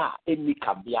asida eni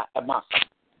kabia ema.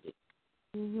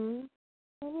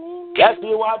 Yes,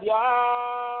 you are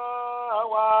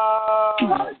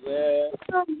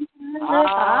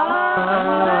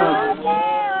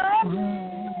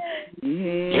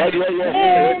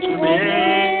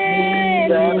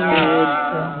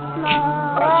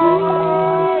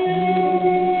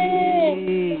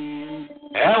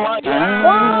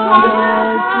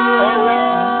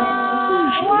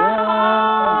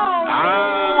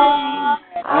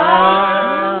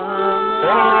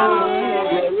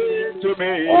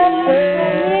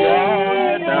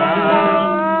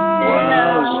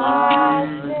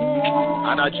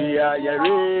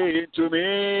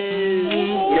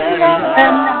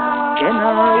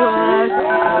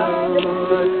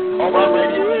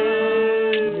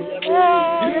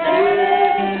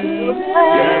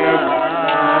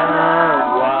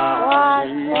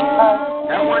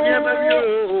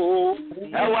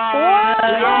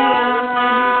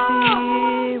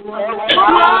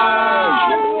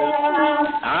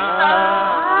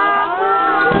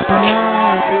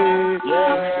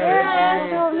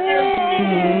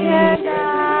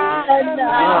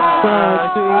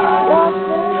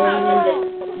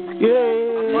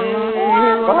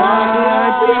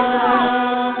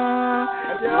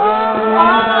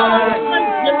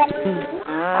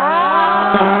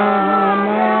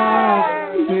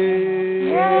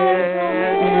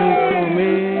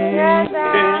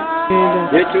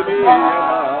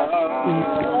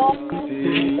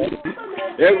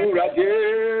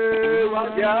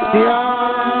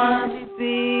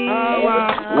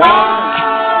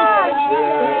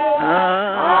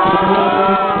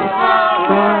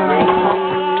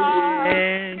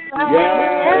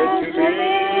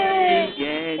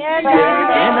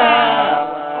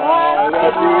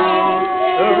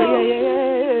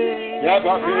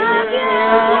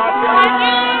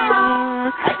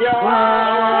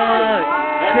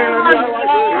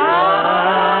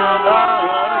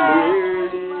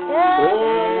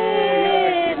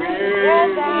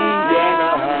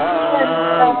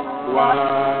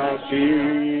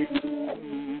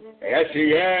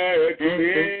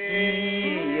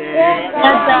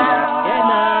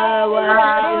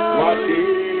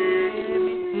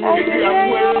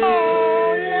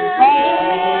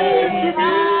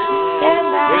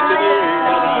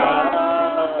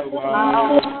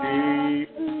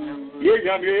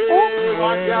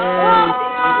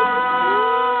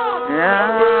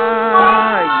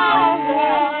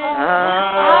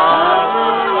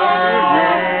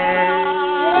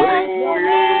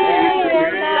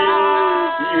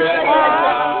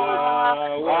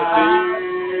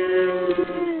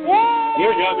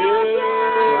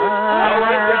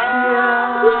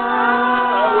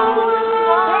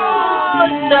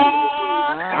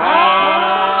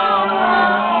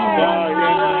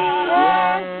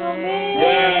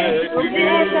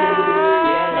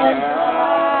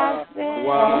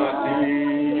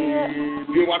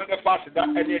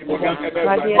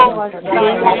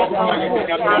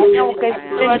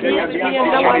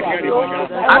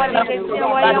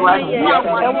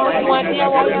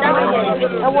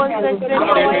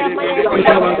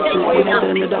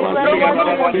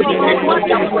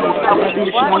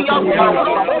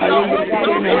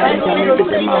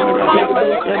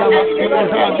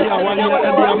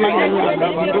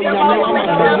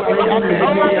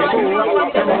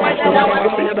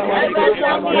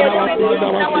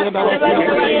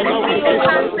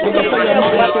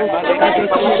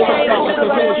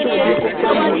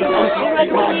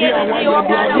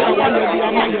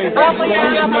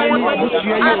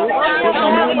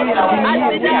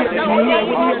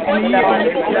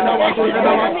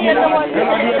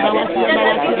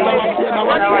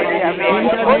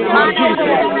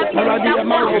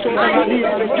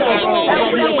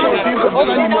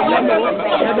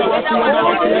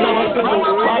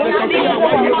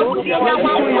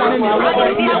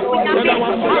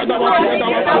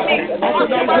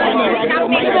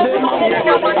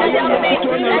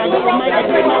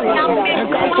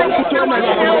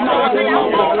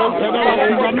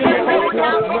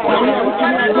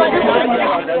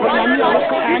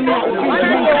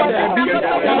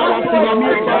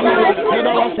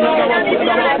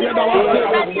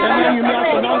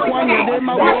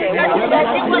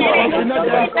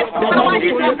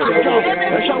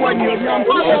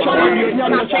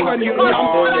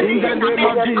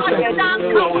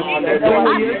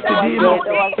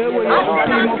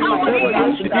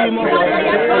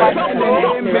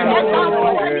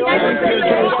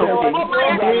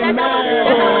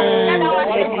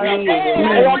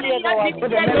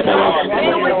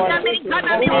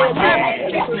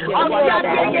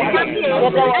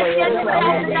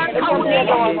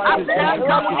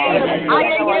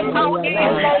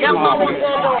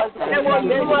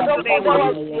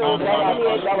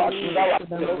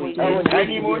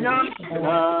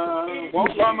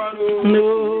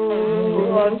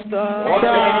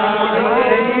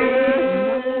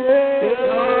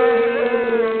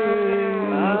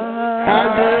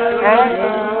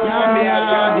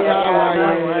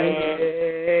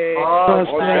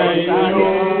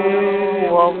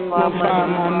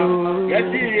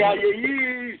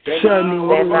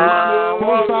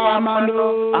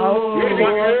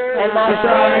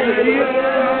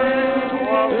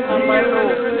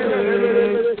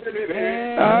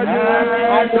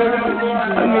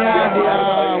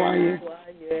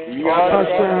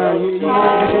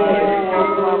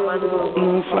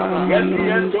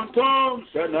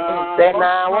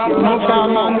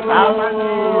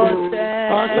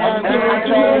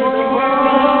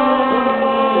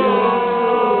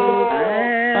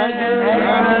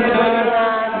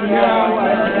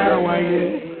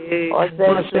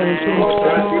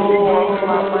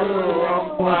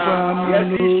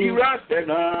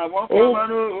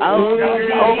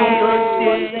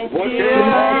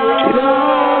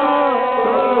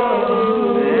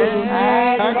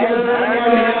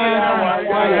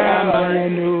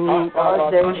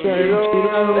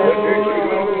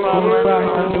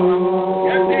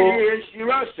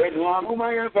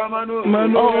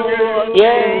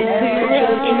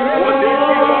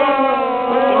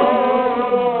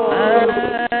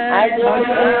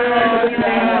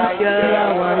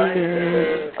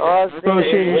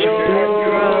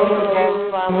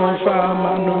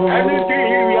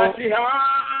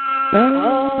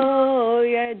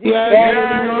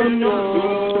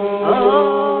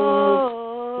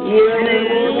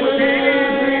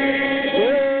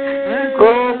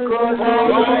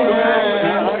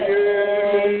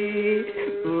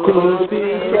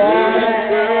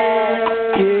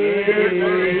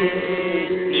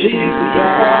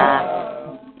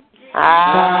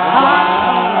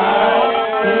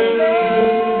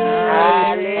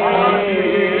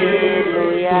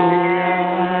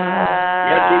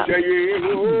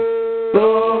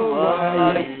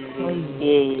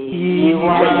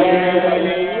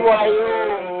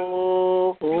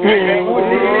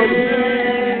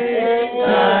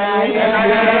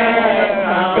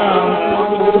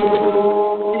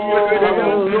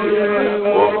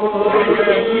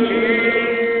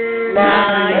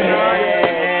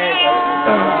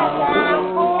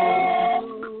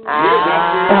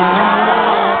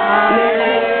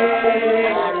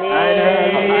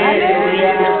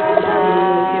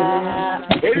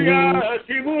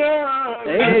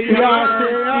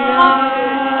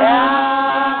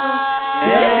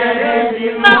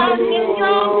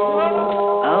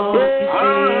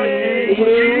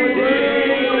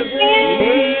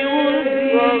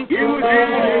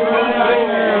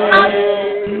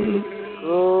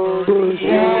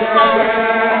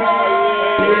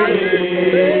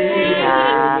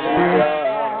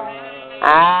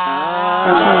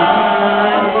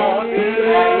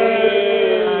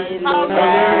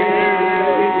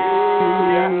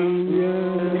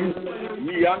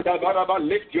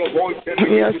Lift your voice and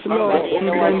yes, Lord, in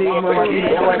the name of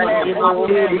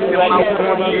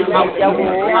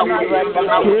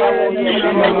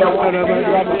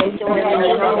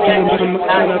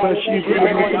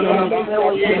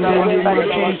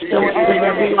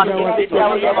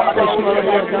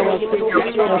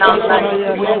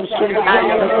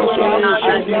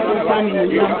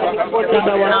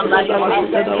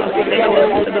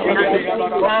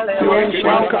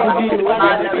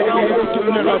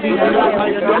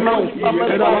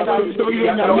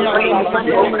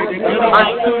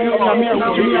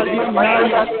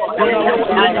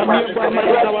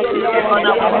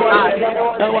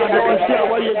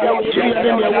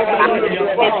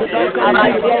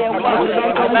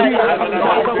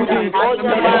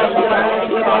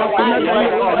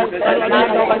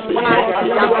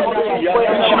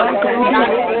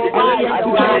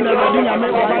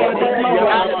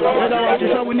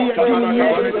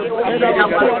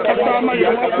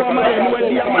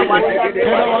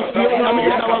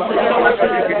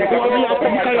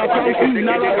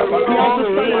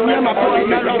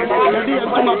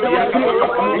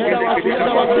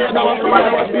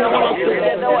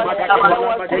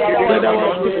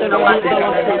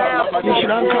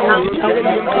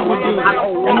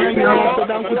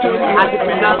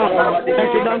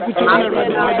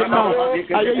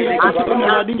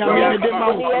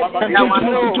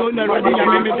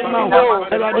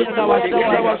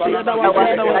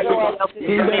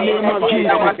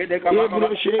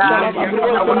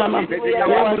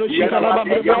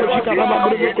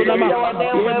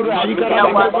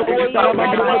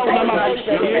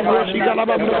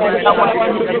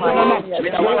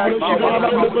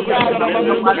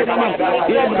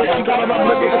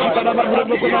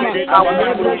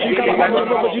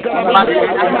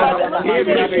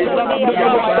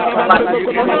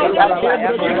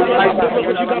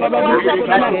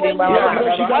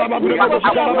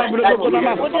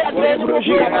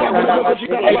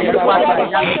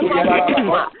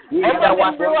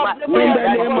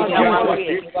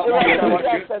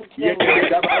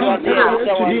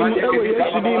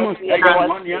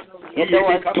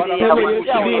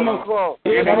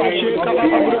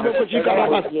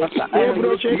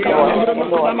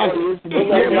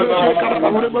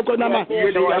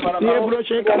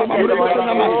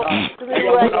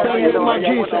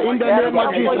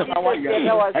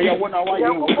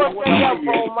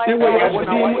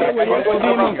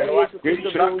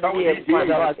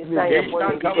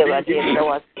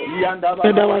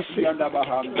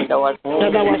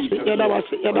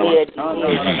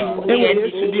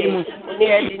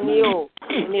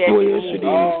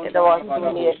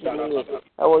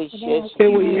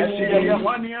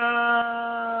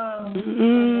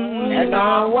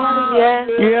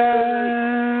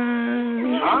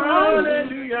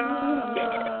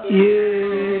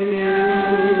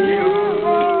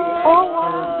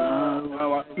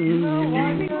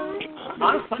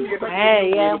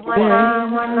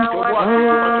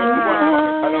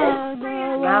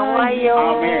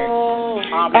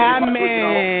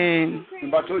Amen.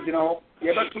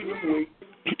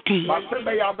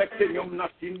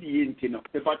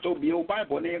 If I told you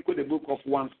Bible, the book of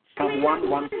Psalm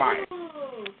 115.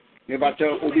 If I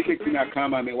tell Obi I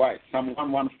come and my wife, Psalm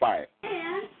 115.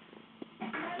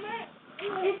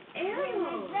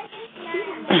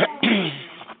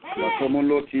 But from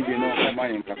low TV, no, my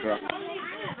in Kakra.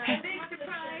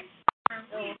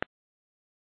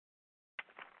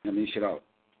 Let me shout out.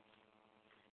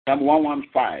 Psalm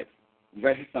 115,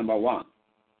 verse number 1.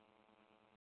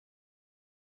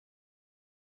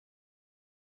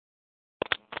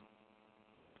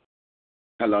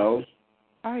 Hello.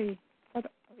 Hi.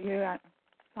 Yeah.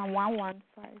 Psalm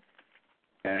 115.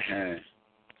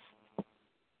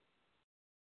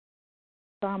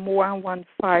 Psalm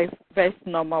 115, verse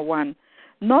number 1.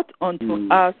 Not unto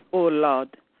us, O Lord,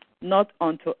 not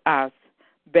unto us,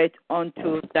 but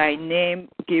unto thy name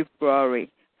give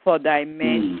glory, for thy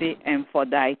mercy and for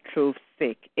thy truth's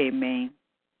sake. Amen.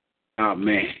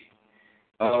 Amen.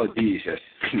 Oh, Jesus.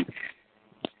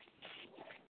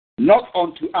 Not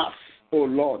unto us, O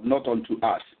Lord, not unto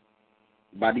us,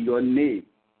 but your name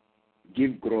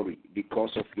give glory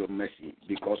because of your mercy,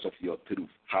 because of your truth.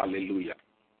 Hallelujah.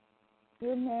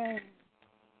 Amen.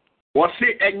 What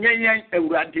say enyen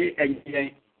ewurade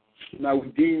enyen na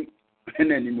within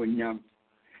enanimonyam.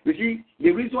 You see,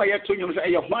 the reason why you told you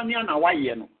say you hwania na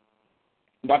waye no.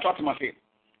 But what must say?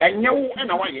 Enyewu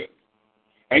na waye.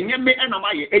 Enyeme na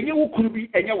maye. Enyewu kurubi,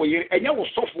 enyewu yere, enyewu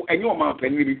sofo, enyewu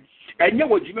mampaniri.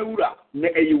 Enyewu jimewura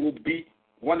na eyewu bi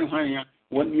woni hwania,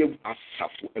 woni ewu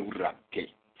asafu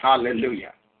ewurade.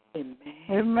 Hallelujah.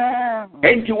 Amen.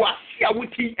 Enti wasia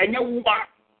wuti enyewu ba.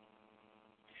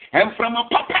 And from a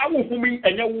papa who mean a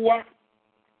yawa,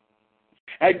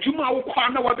 a Juma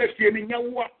Kwana was a feeling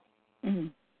yawa.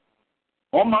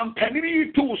 Oh, man,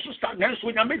 penny too, sister, next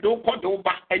when I made no quarter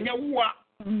back and yawa.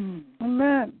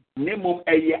 Amen. Nemo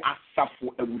a year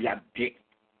asafu a real dick.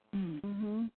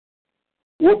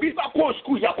 Will be back on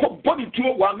school, ya called body to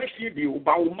a one message you,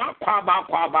 Bauma,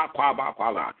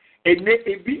 Quaba, and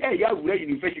a be a Yahweh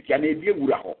University and a dear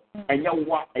Uraho, and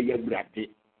yawa a yagrati.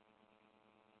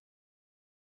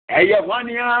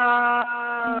 Ayawania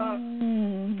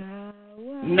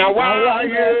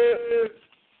Nawaye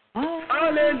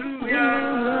Hallelujah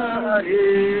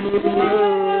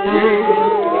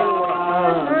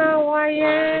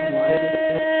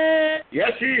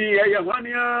Yes,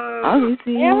 Ayawania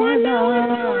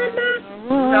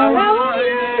Nawaye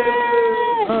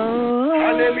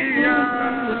Hallelujah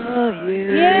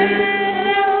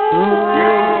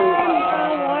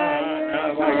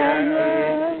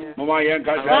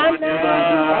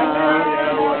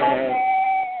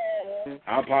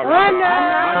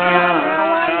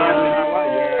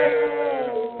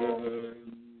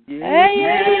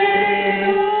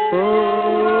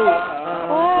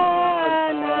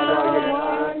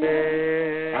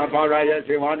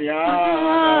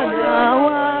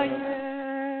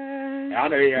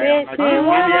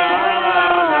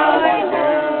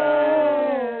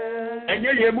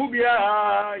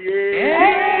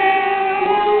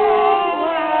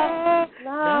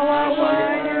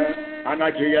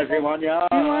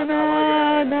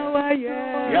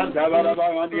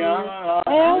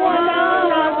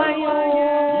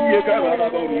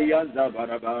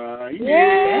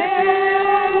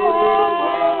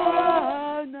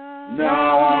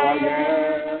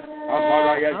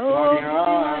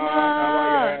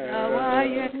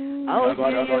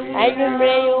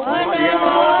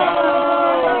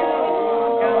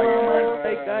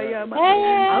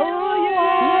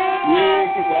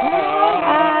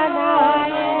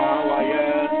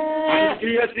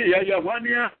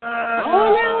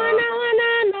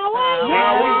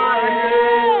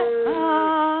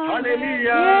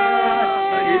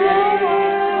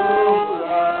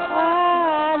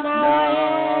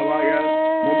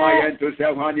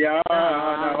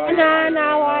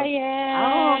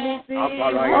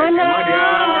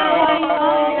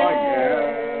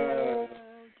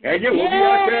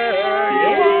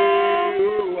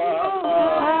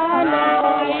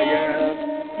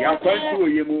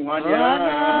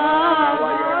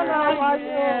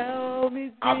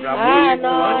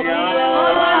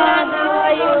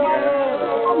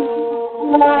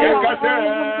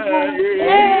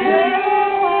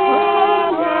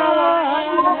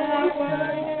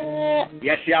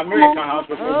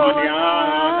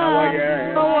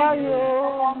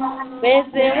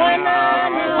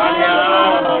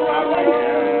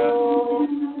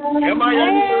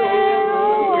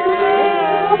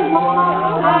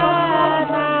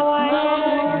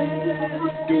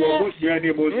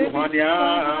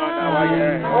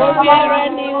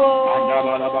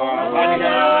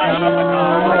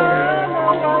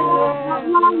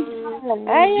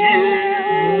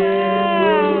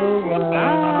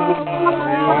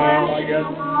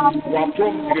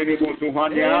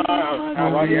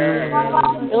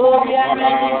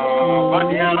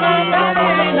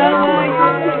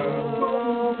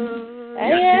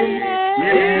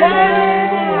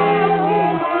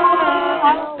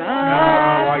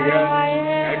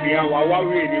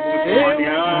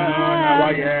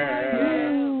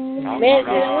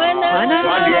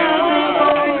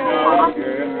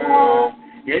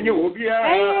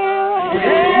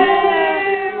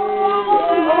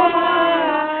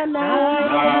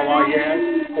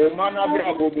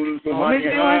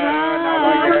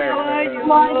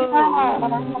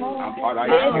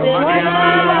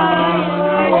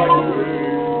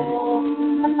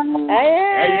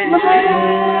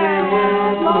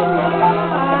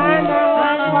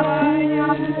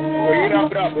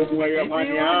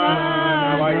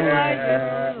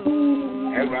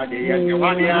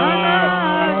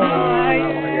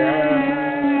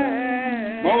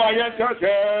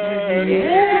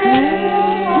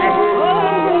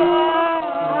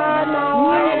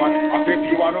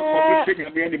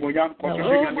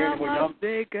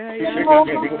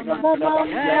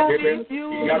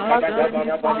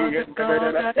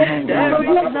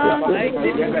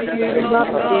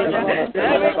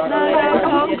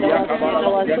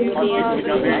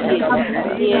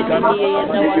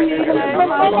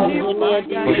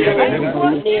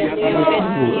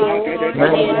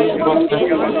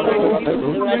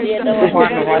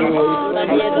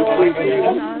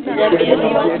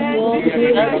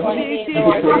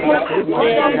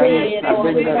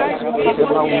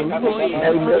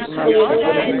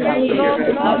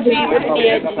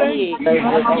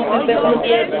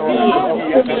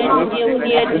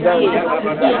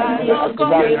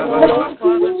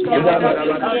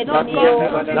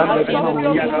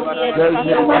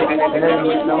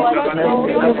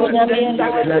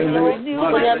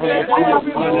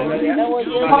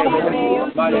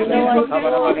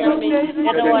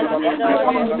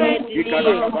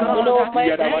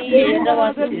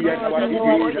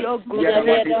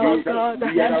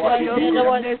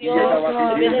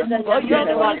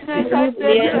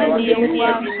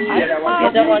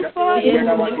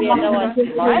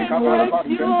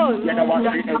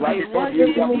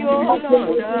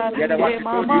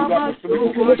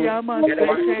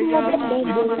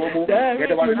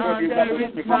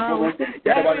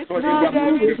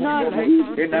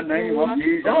In the name of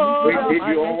Jesus, we give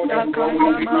you all that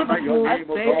glory, we honor your name,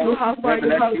 O God.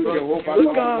 bless you, Jehovah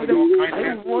God, for your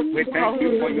kindness. We thank you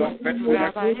for your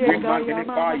faithfulness. We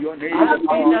magnify your name, O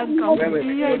God. Where is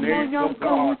your name, O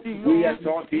God? We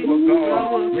exalt you, O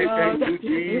God. We thank you,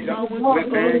 Jesus. We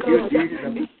thank you,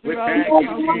 Jesus. We thank you,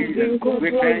 Jesus. We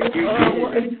thank you,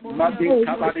 Jesus. Mati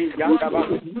kabadi yandaba.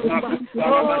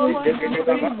 Barabati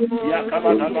dekebaba.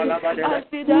 Yakabana balabade.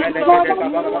 Melekede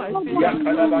kababa.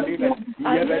 Yakalabadi.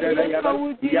 Yebede yaba.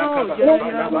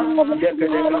 Yakababa.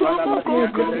 Yekede kababa.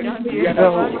 Yes,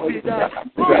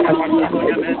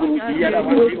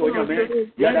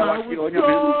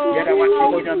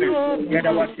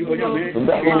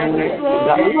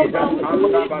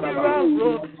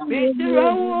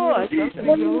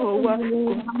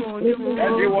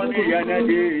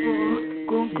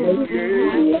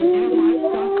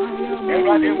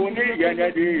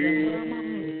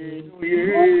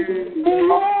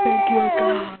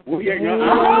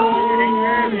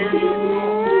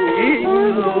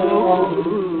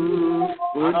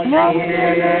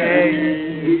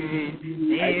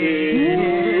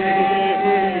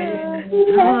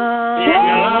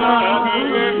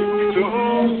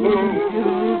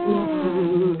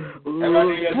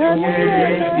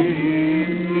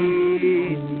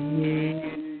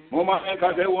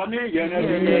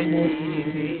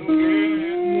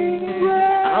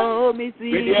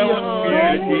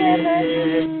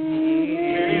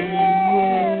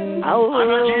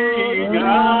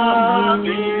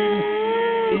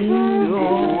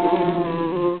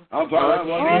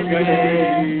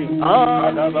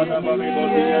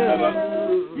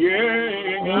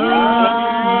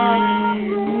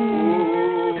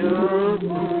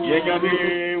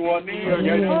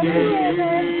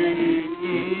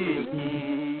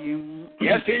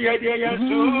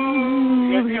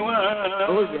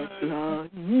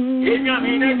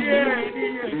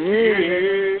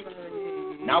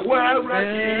 now where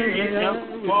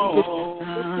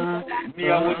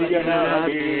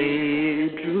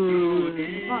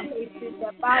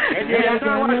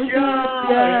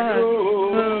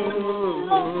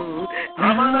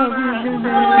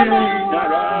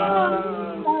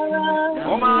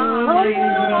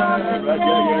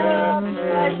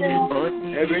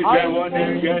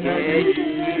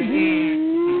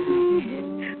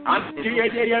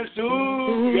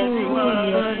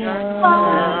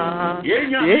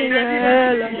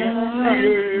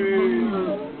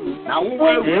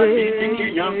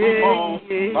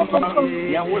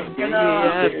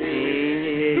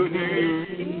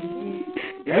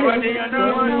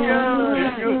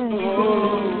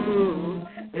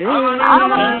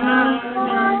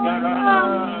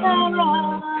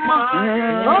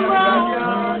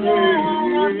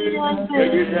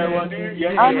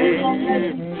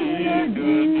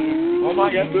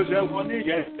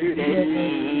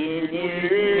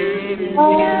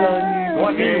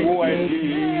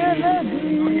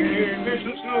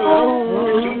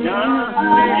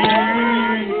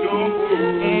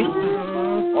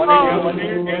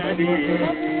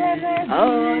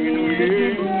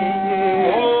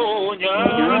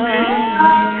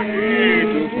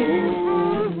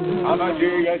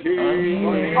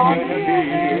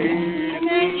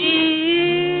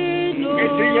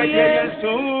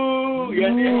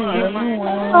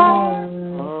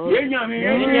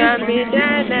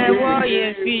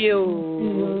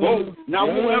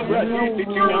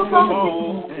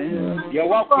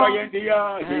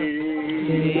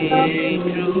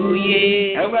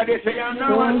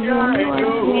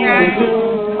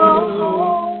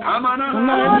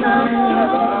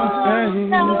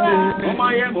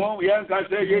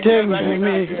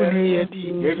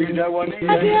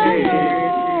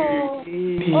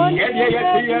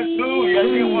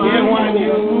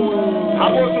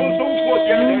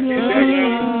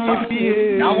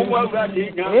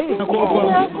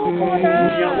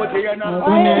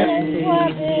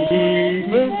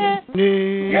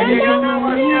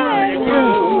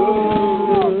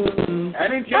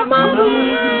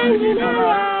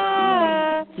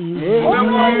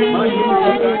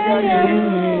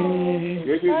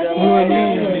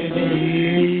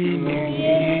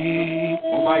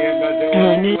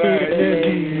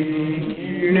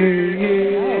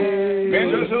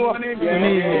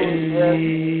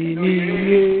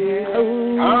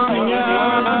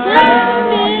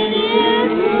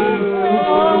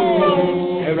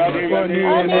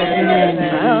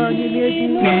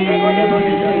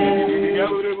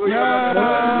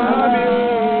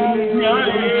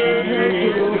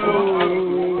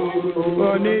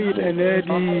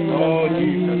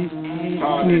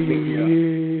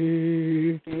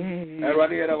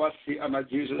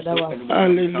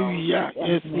Hallelujah.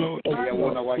 Yes, Lord.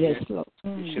 Yes, Lord.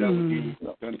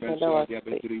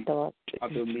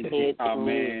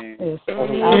 Amen.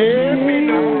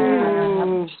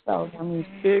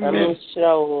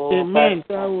 Amen.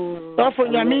 So for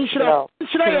Yamin Shra,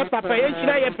 Shra Papa,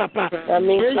 Shra Papa,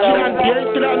 Yami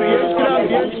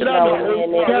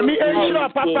Shra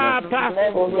Papa,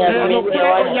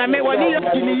 Yami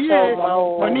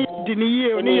Wani Diniye,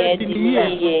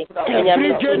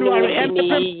 every January and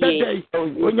birthday,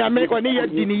 when Yami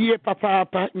Wani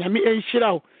Papa, Yami Shra,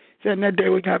 said Nede,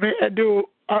 we have a do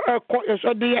a court,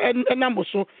 so the number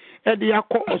so at the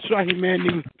Akko Osra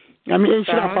Yami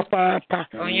Shra Papa,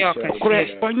 on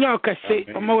your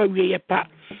cassette, on my way, pa,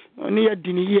 near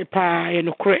Diniye pa, and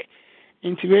a crack.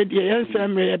 Into the answer,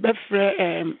 a best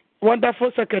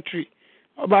wonderful secretary.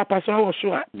 About Pastor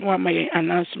Oswa, one my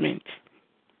announcement.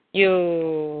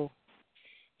 You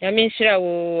Yamin Shira,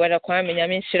 what a kwame,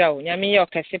 Yamin Shira, Yami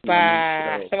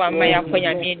Yokasipa, so I'm my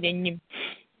Yamin.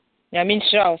 Yamin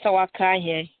Shira, so I can't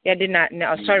hear. You did not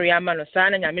know. Sorry, I'm on a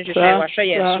son, and Yamin Shira was sure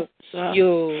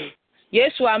you.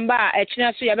 Yes, one bar, a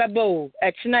china so yababo,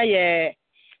 a china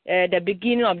the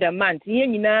beginning of the month.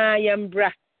 Yena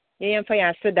yambra, yam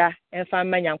fire soda, and find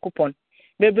my young coupon.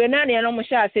 Bebrenani and almost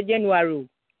say January,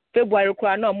 February,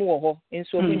 no more, in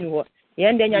so many words.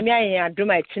 Yan then Yamia, do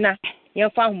my china, yan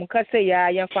farm Mukase,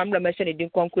 yan farm mission, it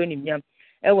didn't conquer him, yam.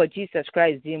 Ever Jesus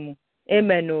Christ, Zimu.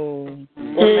 Amen.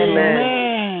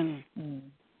 Amen.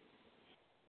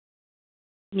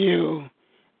 You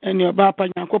and your Papa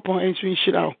and coupon and swing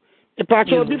shit out. A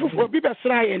part of before be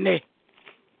sly.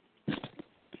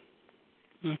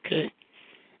 Okay.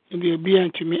 And you'll be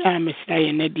unto me, I'm a sly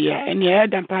and dear, and your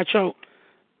head and patch out.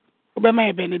 Obey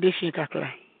my benediction,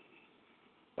 Kakra.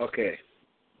 Okay.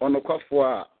 On the cough,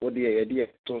 what the idea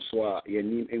to swa your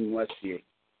name in was here.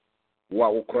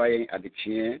 While crying at the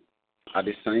chain, at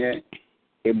the sign,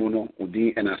 Emono,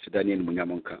 Udi, and Asidani and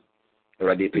Munyamonka.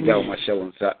 Already Pijao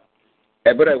Mashawansa.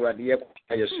 Ever I dear,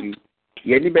 I see.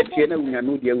 Yenny Betiana, we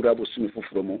know the Urabo soon for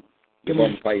Fromo. The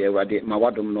vampire, my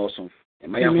wadom Norson.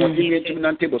 And my young to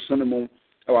Nantable Sonomon,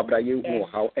 our Brayu,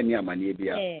 how any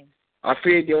Amanibia.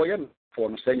 Afraid the oil for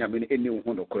saying I mean any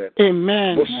one of correct.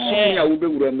 Amen. But soon I will be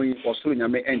with for soon I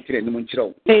may enter in the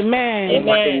Munchro. Amen.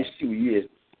 Amen. 2 years.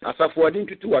 As I forwarded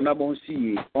to two another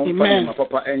see on my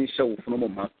papa and show from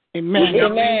Mama. Amen.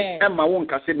 And my own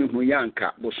Cassini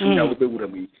Huyanka, but soon I will be with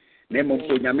me. Name of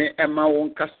Yame and my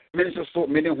own Cassini so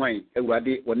many wine, a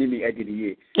wadi, one in the eddy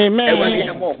year. Amen.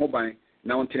 Everybody more mobile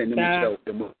now until the middle of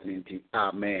the morning.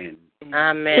 Amen.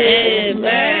 Amen.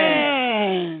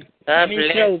 God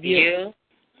bless you.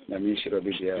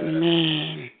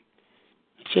 Amen.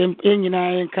 Same in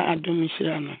I can't do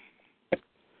Michiano.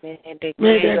 May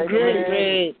the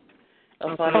grace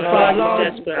of our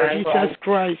Lord Jesus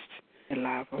Christ, the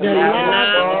love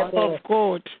of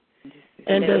God,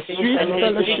 and the sweet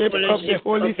fellowship of the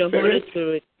Holy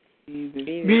Spirit be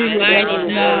with us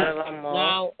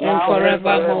now and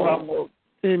forevermore.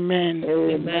 Amen.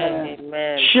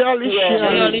 Surely,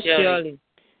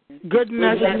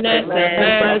 goodness and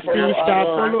mercy shall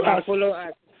follow us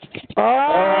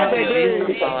all the days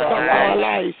of our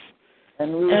lives, and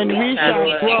we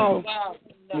shall dwell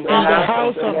in the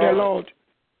house of the Lord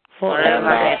forever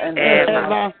and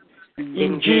ever.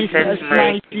 In Jesus'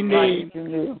 mighty name.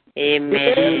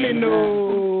 Amen.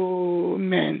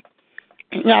 Amen.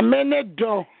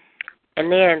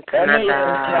 Amen.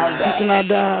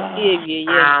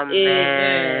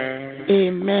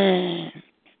 Amen.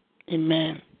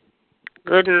 Amen.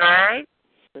 Good night.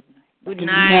 Good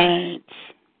night.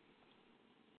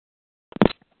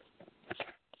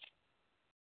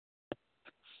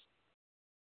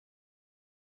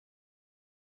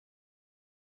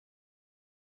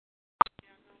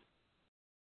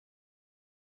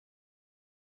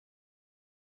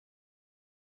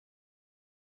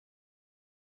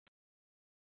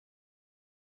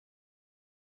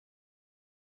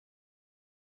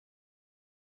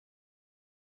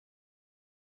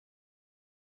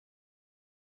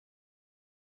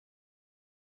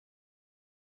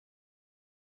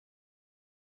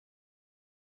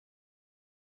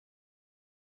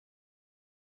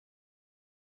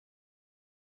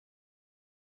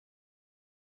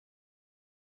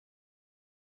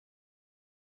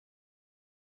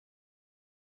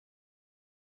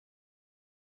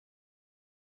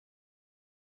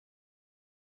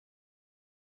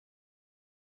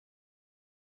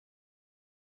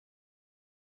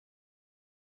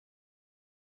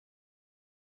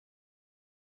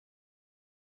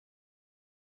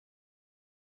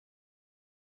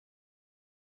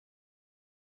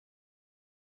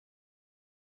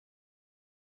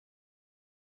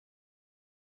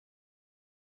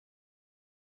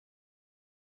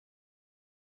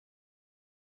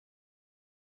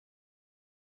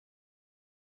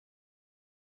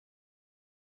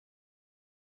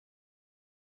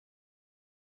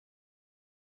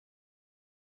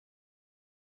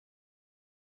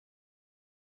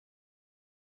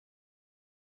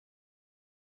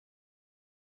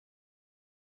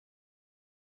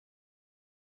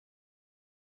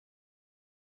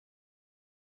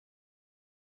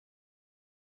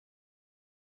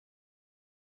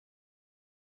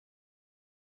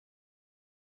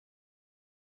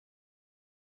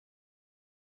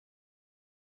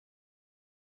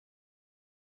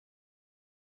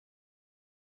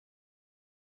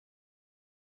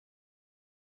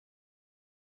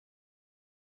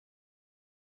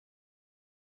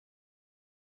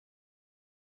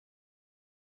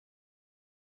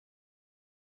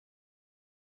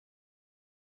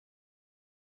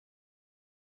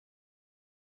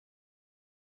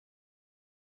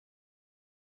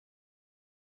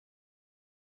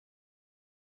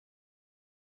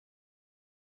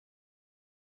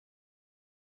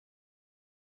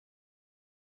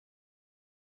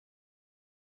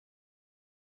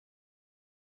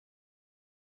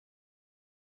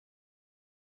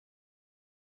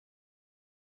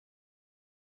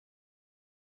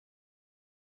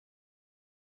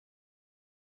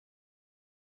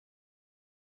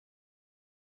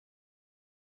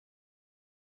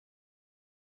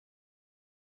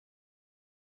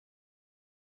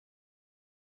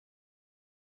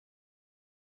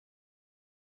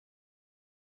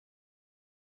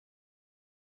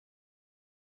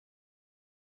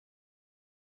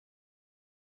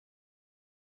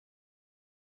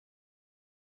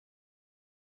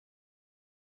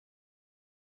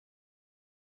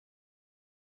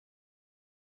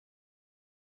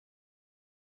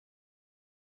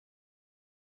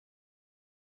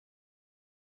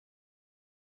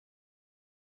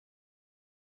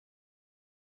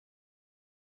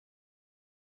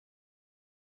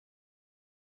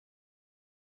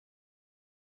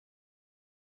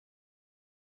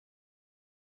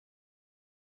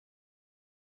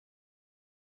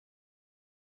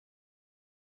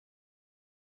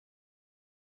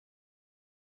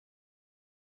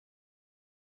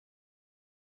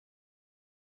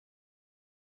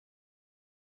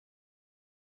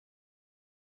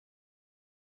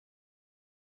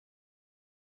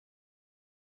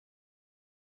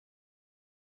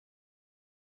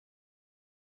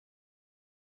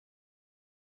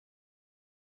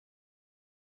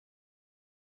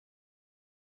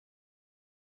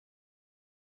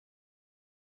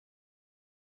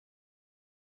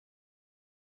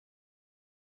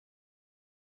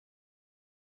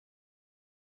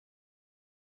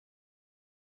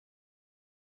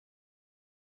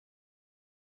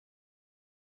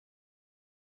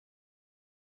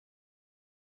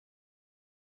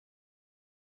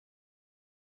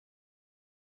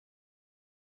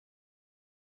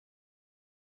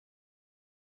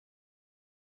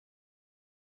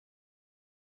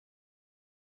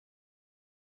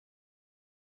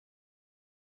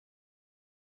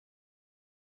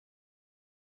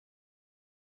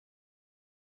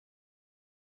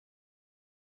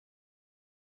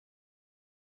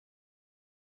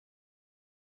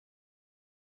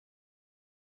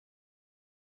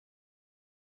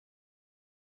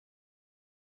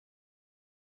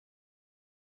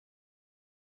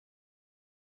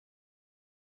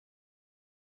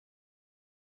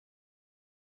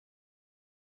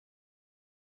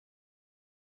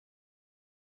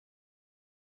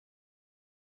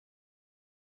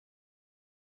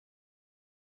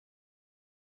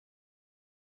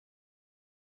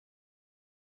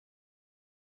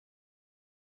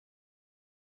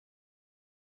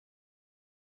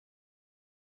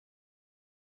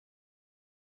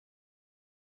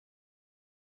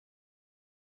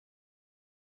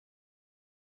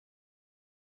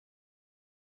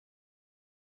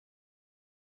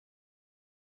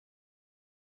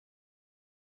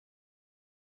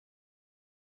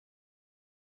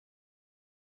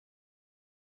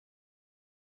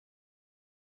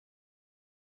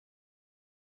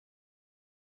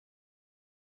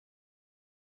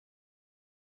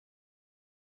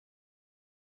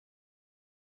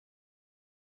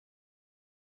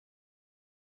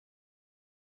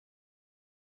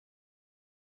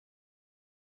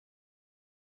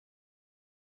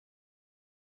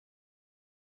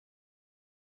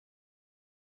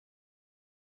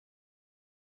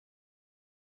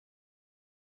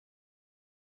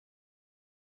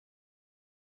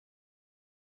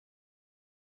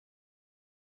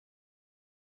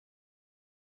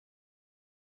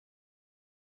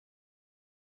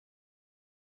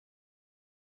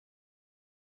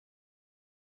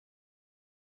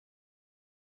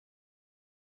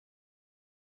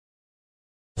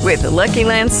 With the Lucky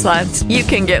Land Slots, you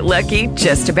can get lucky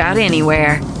just about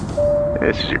anywhere.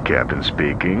 This is your captain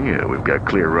speaking. We've got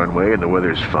clear runway and the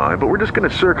weather's fine, but we're just going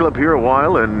to circle up here a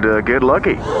while and get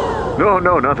lucky.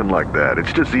 No, nothing like that.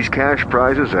 It's just these cash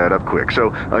prizes add up quick.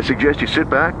 So I suggest you sit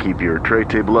back, keep your tray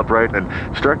table upright, and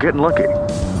start getting lucky.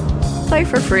 Play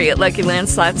for free at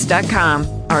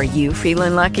LuckyLandSlots.com. Are you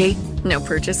feeling lucky? No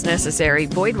purchase necessary.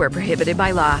 Void where prohibited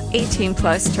by law.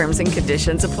 18+ terms and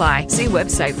conditions apply. See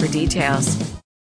website for details.